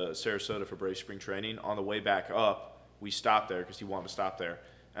down to Sarasota for Brave Spring Training. On the way back up, we stopped there because he wanted to stop there,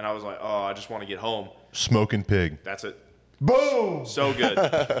 and I was like, "Oh, I just want to get home." Smoking pig. That's it. Boom! So good,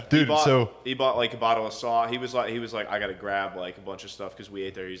 Dude, he bought like a bottle of sauce. He was like, I gotta grab like a bunch of stuff because we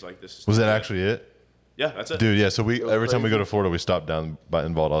ate there. He's like, this is Was too that good. actually it? Yeah, that's it. Dude, yeah, so every time we crazy. go to Florida, we stop down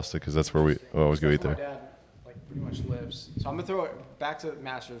in Valdosta because that's where we always go eat My there. dad pretty much lives. So I'm gonna throw it back to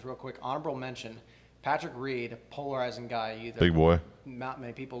Masters real quick. Honorable mention: Patrick Reed, polarizing guy. Either Big boy. Not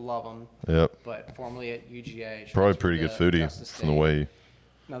many people love him, Yep. but formerly at UGA. Probably transferred pretty good to foodie Justice from the State. way.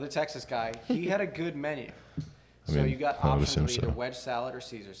 Another Texas guy. He had a good menu. So mean, you got I would options of assume either so. wedge salad or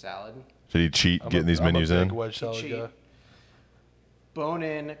Caesar salad. Did he cheat getting these menus I'm a in? big wedge salad cheat. guy.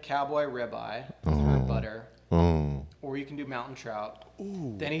 Bone-in cowboy ribeye with butter, Oh. or you can do mountain trout.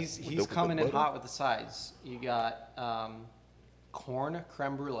 Then he's the coming in butter? hot with the sides. You got corn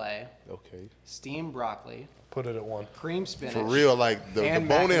creme brulee, Okay. steamed broccoli, Put it at one. cream spinach. For real, the And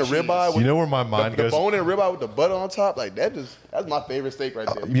mac bone-in and cheese. ribeye. You With, know where my mind the goes? bone-in ribeye with the butter on top, that's my favorite steak right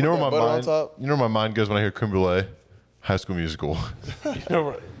there. You know put where that my butter mind? on top. You know where my mind goes when I hear creme brulee? High School Musical. You know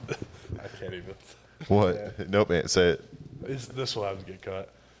what? I can't even. What? Nope, man, say it. This will have to get cut.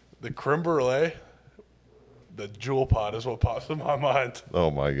 The creme brulee, the jewel pot is what pops in my mind. Oh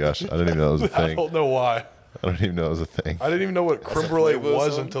my gosh, I didn't even know that was a I thing. don't know why. I don't even know it was a thing. I didn't even know what creme a brulee flavor or was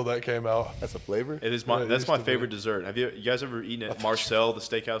something? until that came out. That's a flavor. It is Yeah, my it that's used my to be. favorite dessert. Have you guys ever eaten at Marcel, the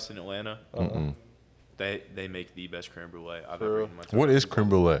steakhouse in Atlanta? They make the best creme brulee I've ever eaten in my time. What is creme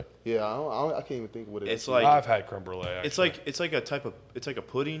brulee? Yeah, I can't even think of what it is. It's like I've had creme brulee. Actually. it's like a type of it's like a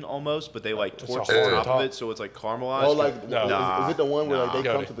pudding almost, but they like It's a torch hard the top top. of it, so it's like caramelized. oh, like No. is it the one where they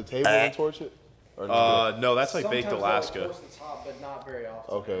Nah. come to the table and torch it? Or no, that's like baked Sometimes Alaska. they'll toast the top, but not very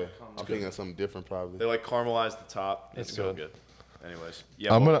often. okay, It comes I'm thinking of something different probably. They like caramelize the top. It's It's so good. good. Anyways,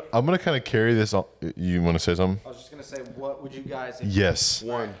 yeah. I'm well, gonna kind of carry this on. You want to say something? I was just gonna say, what would you guys? Yes.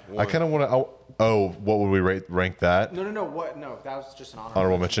 One. I kind of want to. Oh, what would we rank that? No. What? No, that was just an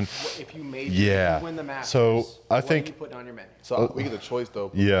Honorable mention? What, if you made, Yeah. if you win the Masters, So, I what think- are you putting on your menu? So we get the choice though.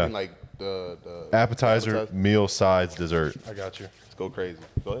 Yeah. between, like the Appetizer, meal, sides, dessert. I got you. Let's go crazy.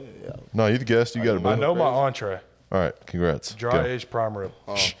 Go ahead. Yeah. No, you the guest. You got it, I bro. know my entree. All right, congrats. Dry Go. aged prime rib.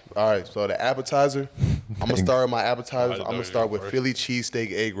 All right. So the appetizer, I'm gonna start with my appetizer. I I'm know gonna you start go with first. Philly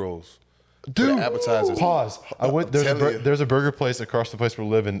cheesesteak egg rolls. Dude, appetizers. pause. I went. telling you. There's a burger place across the place we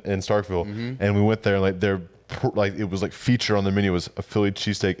live in Starkville, and we went there. And like it was like feature on the menu was a Philly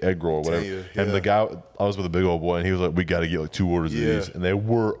cheesesteak egg roll or whatever. you, And yeah. the guy, I was with a big old boy, and he was like, "We got to get like 2 orders of these," and they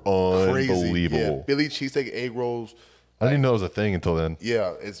were Crazy. unbelievable. Yeah, Philly cheesesteak egg rolls. I didn't even know it was a thing until then.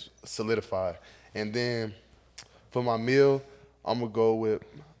 Yeah, it's solidified. And then for my meal, I'm gonna go with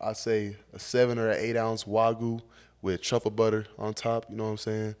I say a 7 or an 8 ounce wagyu with truffle butter on top. You know what I'm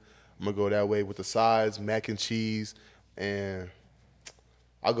saying? I'm gonna go that way with the sides, mac and cheese, and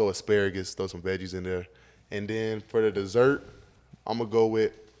I'll go asparagus. Throw some veggies in there. And then for the dessert, I'm gonna go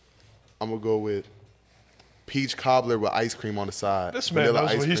with peach cobbler with ice cream on the side. This man Vanilla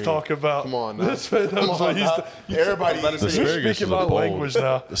knows ice what he's cream. talking about. Come on, now. This man knows what he's. Everybody. The You're asparagus speaking is my a bold- language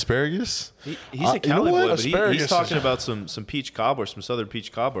now. Asparagus? He's a you know Cali what? boy, but Asparagus he's talking is- about some peach cobbler, some southern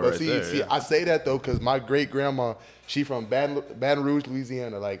peach cobbler But right there. see, yeah. I say that though because my great grandma, she from Baton Rouge,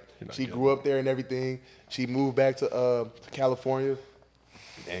 Louisiana. Like she grew up there and everything. She moved back to California,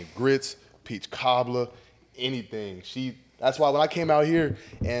 and grits, peach cobbler, anything. That's why when I came out here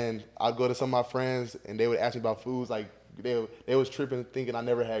and I'd go to some of my friends and they would ask me about foods, like they was tripping thinking I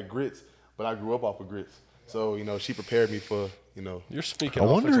never had grits, but I grew up off of grits. So she prepared me for You're speaking I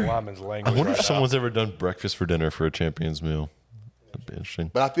offensive wonder. lineman's I language. wonder right if now. someone's ever done breakfast for dinner for a champion's meal. That'd be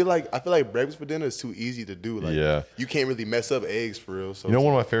interesting. But I feel like breakfast for dinner is too easy to do. Like Yeah. you can't really mess up eggs for real. So You know,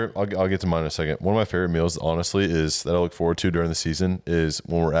 one of my favorite. I'll get to mine in a second. One of my favorite meals, honestly, is that I look forward to during the season is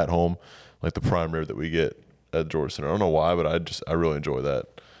when we're at home, like the prime rib that we get at Georgia Center. I don't know why, but I really enjoy that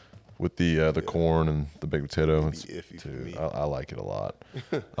with the corn and the baked potato. It'd be iffy for me. I like it a lot.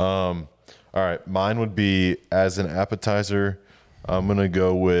 All right, mine would be as an appetizer. I'm gonna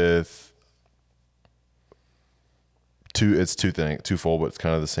go with two. It's twofold, but it's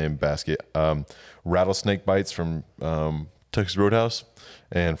kind of the same basket. Rattlesnake bites from Texas Roadhouse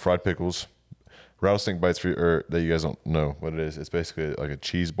and fried pickles. Rattlesnake bites that you guys don't know what it is. It's basically like a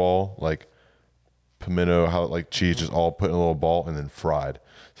cheese ball, like pimento, how like cheese just all put in a little ball and then fried.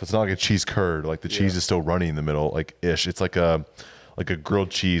 So it's not like a cheese curd. Like the cheese is still running in the middle, like ish. It's like a grilled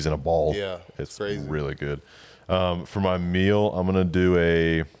cheese in a ball. Yeah, it's crazy. really good. For my meal, I'm gonna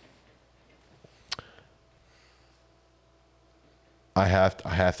do I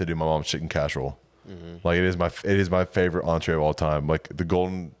have to do my mom's chicken casserole. Like it is my favorite entree of all time. Like the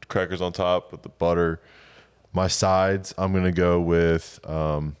golden crackers on top with the butter. My sides, I'm gonna go with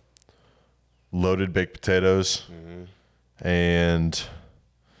loaded baked potatoes, and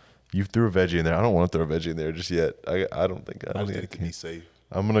you threw a veggie in there. I don't want to throw a veggie in there just yet. I don't think I think it can be safe.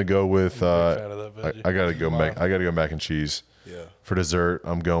 I'm gonna go with. fan of that veggie. I gotta go mac and cheese. Yeah. For dessert,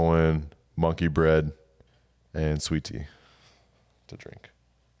 I'm going monkey bread and sweet tea to drink.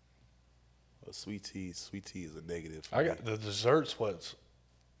 Sweet tea is a negative. for I me. got the dessert splits.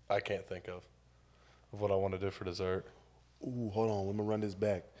 I can't think of what I want to do for dessert. Ooh, hold on. Let me run this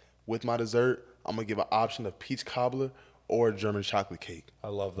back. With my dessert, I'm gonna give an option of peach cobbler or German chocolate cake. I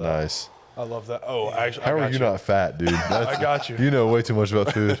love that. Nice. I love that. Oh, actually, How are you not fat, dude? I got you. You know way too much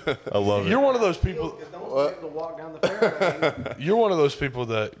about food. I love You're it. one of those people. Because no one's able to walk down the fairway. You're one of those people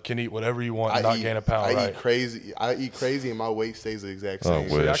that can eat whatever you want and not gain a pound. I Right? eat crazy. I eat crazy, and my weight stays the exact Oh, same.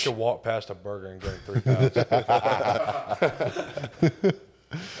 wait. I Wish. could walk past a burger and gain 3 pounds.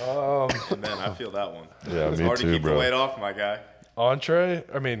 Man, I feel that one. Yeah, It's me hard to too, keep bro. the weight off, my guy.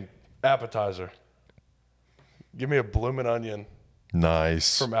 Appetizer. Give me a bloomin' onion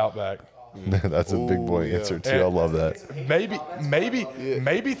Nice. from Outback. That's a big boy yeah. answer too. I love that.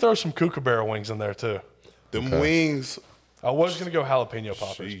 Maybe throw some kookaburra wings in there too. Them wings. I was gonna go jalapeno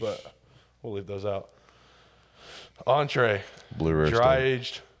poppers, Sheesh. but we'll leave those out. Entree, Blue roast. dry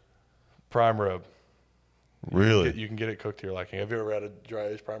aged prime rib. Really? You can get it cooked to your liking. Have you ever had a dry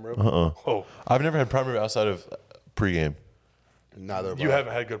aged prime rib? Oh, I've never had prime rib outside of pregame. Neither. you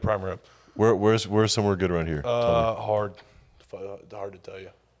haven't had good prime rib. Where's somewhere good around here? Tell me. Hard to tell you.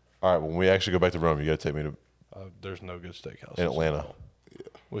 All right, when we actually go back to Rome, you got to take me to There's no good steakhouse in Atlanta.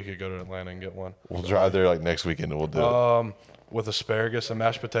 We could go to Atlanta and get one. We'll drive there like next weekend and we'll do it. With asparagus and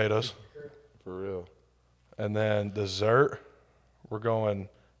mashed potatoes. For real. And then dessert, we're going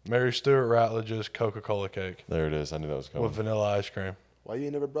Mary Stuart Ratledge's Coca-Cola cake There it is. I knew that was coming. with vanilla ice cream. Why you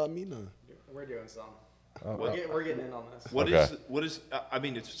ain't never brought me none? We're doing some. We're getting in on this. What Okay. is? I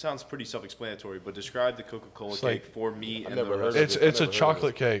mean, it sounds pretty self-explanatory, but describe the Coca-Cola cake like- for me and never the heard rest. of It's it. a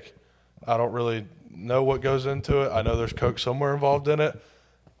chocolate cake. I don't really know what goes into it. I know there's Coke somewhere involved in it.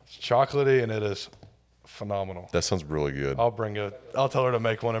 It's chocolatey and it is phenomenal. That sounds really good. I'll tell her to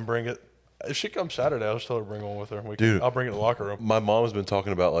make one and bring it. If she comes Saturday, I'll just tell her to bring one with her. Dude. I'll bring it to the locker room. My mom has been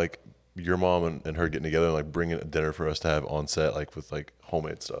talking about like your mom and her getting together and like bringing a dinner for us to have on set, like with like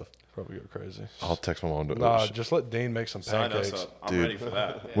homemade stuff. Probably go crazy. I'll text my mom. Nah, just let Dean make some Sign us pancakes. up. I'm Dude. ready for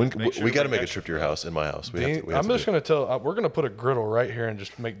that. When, Make sure we got to bring make a extra trip to your for that. house, in my house. We Dean, have to, I'm just gonna tell. We're gonna put a griddle right here and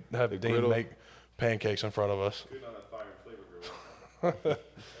just have Dean griddle? make pancakes in front of us.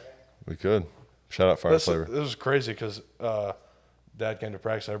 We could. Shout out Fire and Flavor. This is crazy because Dad came to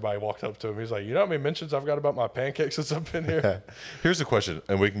practice. Everybody walked up to him. He's like, "You know how many mentions I've got about my pancakes since I've been here?" Here's a question,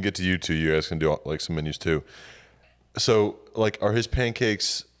 and we can get to you too. You guys can do like some menus too. So, like, are his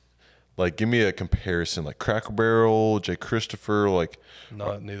pancakes? Like, give me a comparison. Like Cracker Barrel, J. Christopher. Like,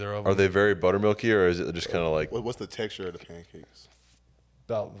 Neither of are them. they very buttermilky, or is it just kind of like? What's the texture of the pancakes?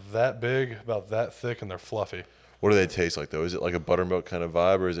 About that big, about that thick, and they're fluffy. What do they taste like though? Is it like a buttermilk kind of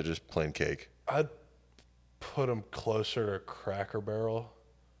vibe, or is it just plain cake? I'd put them closer to Cracker Barrel.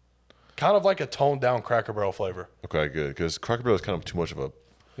 Kind of like a toned down Cracker Barrel flavor. Okay, good. Because Cracker Barrel is kind of too much of a.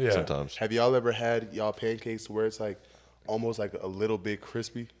 Yeah. Sometimes. Have y'all ever had y'all pancakes where it's like almost like a little bit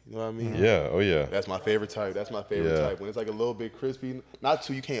crispy? You know what I mean? Yeah. Oh yeah. That's my favorite type. That's my favorite Yeah. type. When it's like a little bit crispy, not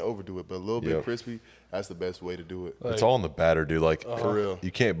too, you can't overdo it, but a little bit Yep. crispy, that's the best way to do it. It's all in the batter, dude. Like For real.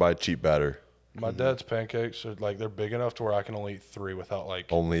 you can't buy cheap batter. My dad's pancakes are like they're big enough to where I can only eat 3 without like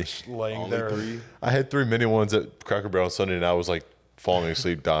Only. just laying Only there. 3. I had 3 mini ones at Cracker Barrel on Sunday, and I was like falling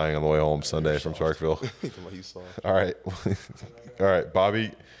asleep, dying on the way home Sunday from Starkville. You saw. All right, all right,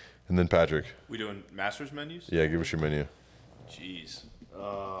 Bobby, and then Patrick. We doing masters menus? Yeah, give us your menu. Jeez.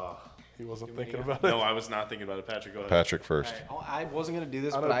 He wasn't thinking about it. No, I was not thinking about it. Patrick, go ahead. Patrick first. I wasn't gonna do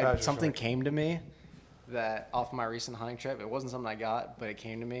this, I know but Patrick's something right. came to me that off my recent hunting trip. It wasn't something I got, but it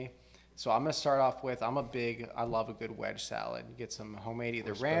came to me. So I'm gonna start off with I love a good wedge salad. You get some homemade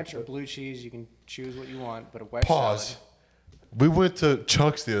either ranch or blue cheese. You can choose what you want, but a wedge Pause. salad. We went to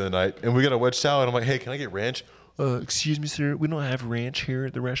Chuck's the other night, and we got a wedge salad. I'm like, hey, can I get ranch? Excuse me, sir, we don't have ranch here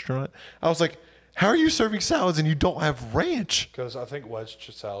at the restaurant. I was like, how are you serving salads and you don't have ranch? Because I think wedge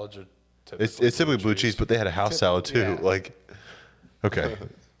salads are typically It's typically blue cheese, but they had a house salad too. yeah. Like, okay.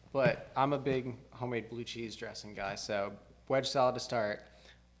 But I'm a big homemade blue cheese dressing guy, so wedge salad to start.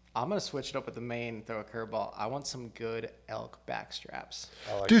 I'm gonna switch it up with the main, throw a curveball. I want some good elk back straps.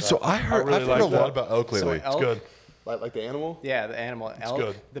 I like Dude, that. so I've heard really a like lot that. about elk lately. elk, It's good. Like the animal? Yeah, the animal elk,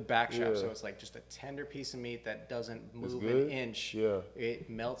 good. the back strap. Yeah. So it's like just a tender piece of meat that doesn't move an good? inch. Yeah. It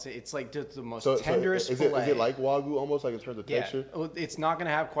melts it. It's like just the most So tenderest is fillet. it like Wagyu almost like in terms of Yeah, texture? well, it's not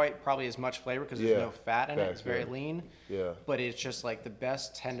gonna have quite probably as much flavor because there's Yeah, no fat in it. facts, It's very yeah. lean. Yeah. But it's just like the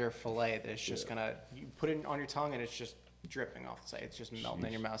best tender fillet that it's just gonna you put it on your tongue and it's just dripping off the side. It's just melting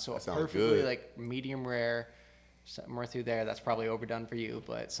in your mouth. So That sounds perfectly good. like medium rare, somewhere through there. That's probably overdone for you,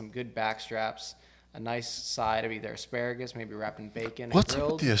 but some good back straps. A nice side of either asparagus, maybe wrapped in bacon and What's up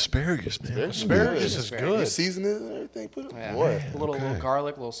grilled. with the asparagus, man? Asparagus is You good. season it and everything, put it. Yeah. Boy. A little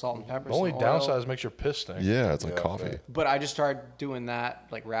garlic, a little salt and pepper. The only some oil. downside is it makes your piss stink. Yeah, it's like Yeah, coffee. fact. But I just started doing that,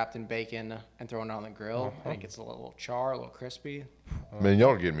 like wrapped in bacon and throwing it on the grill, and it gets a little char, a little crispy. Man,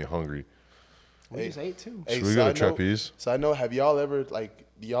 y'all are getting me hungry. We just ate too. Hey, Should we go to side note- Trapeze? Side note, have y'all ever like?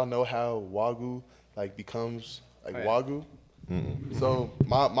 Do y'all know how Wagyu like becomes like yeah. Wagyu? So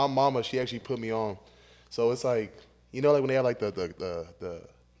my mama, she actually put me on. So it's like like when they have like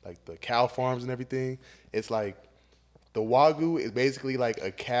the cow farms and everything. It's like the Wagyu is basically like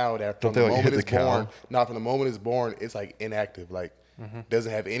a cow that from Don't they, the like, moment hit it's the cow? born. Not from the moment it's born, it's like inactive. Like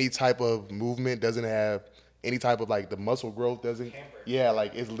doesn't have any type of movement. Doesn't have any type of like the muscle growth. Doesn't. Yeah,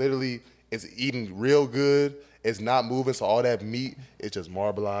 like it's literally it's eating real good. It's not moving, so all that meat is just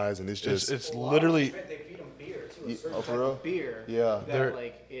marbleized, and it's just It's literally They feed them beer too. Yeah, A certain oh, for type real? of beer. Yeah. They're- That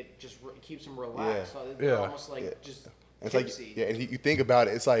like it just keeps them relaxed. Yeah. So they're Yeah. almost like just it's like tipsy. yeah. And you think about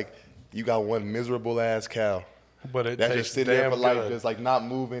it, it's like you got one miserable ass cow but it that's tastes just sitting there damn for life, good. just like not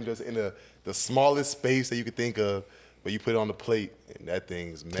moving, just in the smallest space that you could think of. But you put it on the plate, and that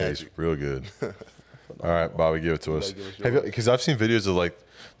thing's Tastes magic. real good. All right, Bobby, give it to us. give us yours. Because I've seen videos of like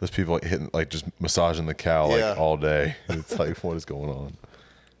those people like hitting, like just massaging the cow Yeah. like all day. It's like, what is going on?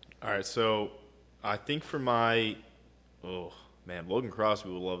 All right, so I think for my, Logan Crosby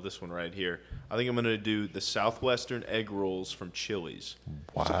will love this one right here. I think I'm gonna do the Southwestern egg rolls from Chili's,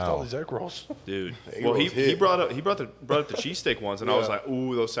 What's up with all Wow. these egg rolls? dude. Egg Well, he rolls hit. brought up the cheesesteak ones, and I was Yeah. like,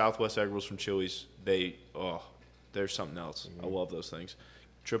 ooh, those Southwest egg rolls from Chili's, they're something else. I love those things.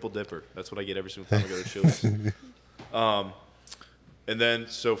 Triple dipper. That's what I get every single time I go to Chili's. And then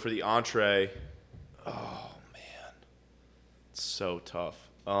so for the entree, oh man, it's so tough.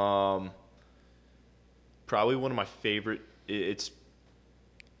 Probably one of my favorite. It's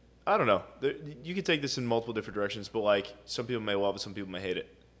I don't know. You could take this in multiple different directions, but like some people may love it, some people may hate it.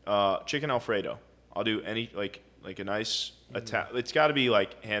 Chicken Alfredo. I'll do any like a nice It's got to be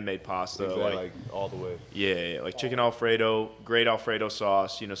like handmade pasta, Exactly, like all the way. yeah, like chicken Alfredo, great Alfredo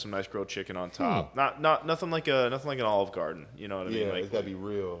sauce. Some nice grilled chicken on top. Not nothing like an Olive Garden. You know what I mean? Yeah, Like, it's gotta be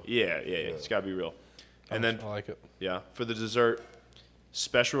real. yeah. It's got to be real. And then I like it. yeah, for the dessert,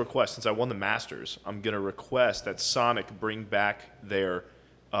 special request. Since I won the Masters, I'm gonna request that Sonic bring back their.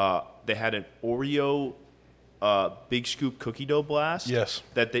 They had an Oreo, big scoop cookie dough blast. Yes.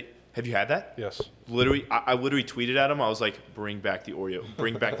 Have you had that? Yes. Literally, I literally tweeted at him. I was like, "Bring back the Oreo.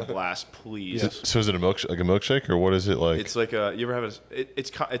 Bring back the blast, please." Yes. So is it a milkshake or what is it like? It's like you ever have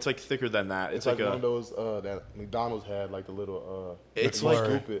it's like thicker than that. It's like one of those that McDonald's had, like the little. It's you like-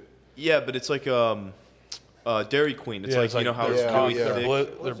 scoop it. yeah, but it's like Dairy Queen. It's Yeah, like it's you know like- how it's yeah, really yeah.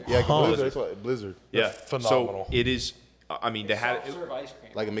 thick. They're Yeah, like a pumped. Blizzard. It's like Blizzard. Yeah, phenomenal. So it is. I mean, they had it. Serve ice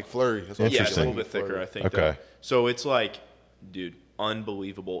cream. Like a McFlurry. That's what Yeah, it's a Interesting. little bit thicker, I think. Okay. though. So it's like, dude,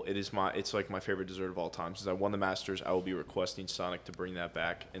 unbelievable. It's like my favorite dessert of all time. Since I won the Masters, I will be requesting Sonic to bring that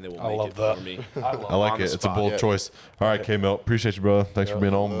back, and they will I make love it that. for me. I like on the it. It's a spot. bold Yeah. choice. All right, K-Milt. Appreciate you, bro. Thanks for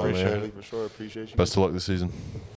being on, my Appreciate man. it. For sure. Appreciate you. Best of luck this season.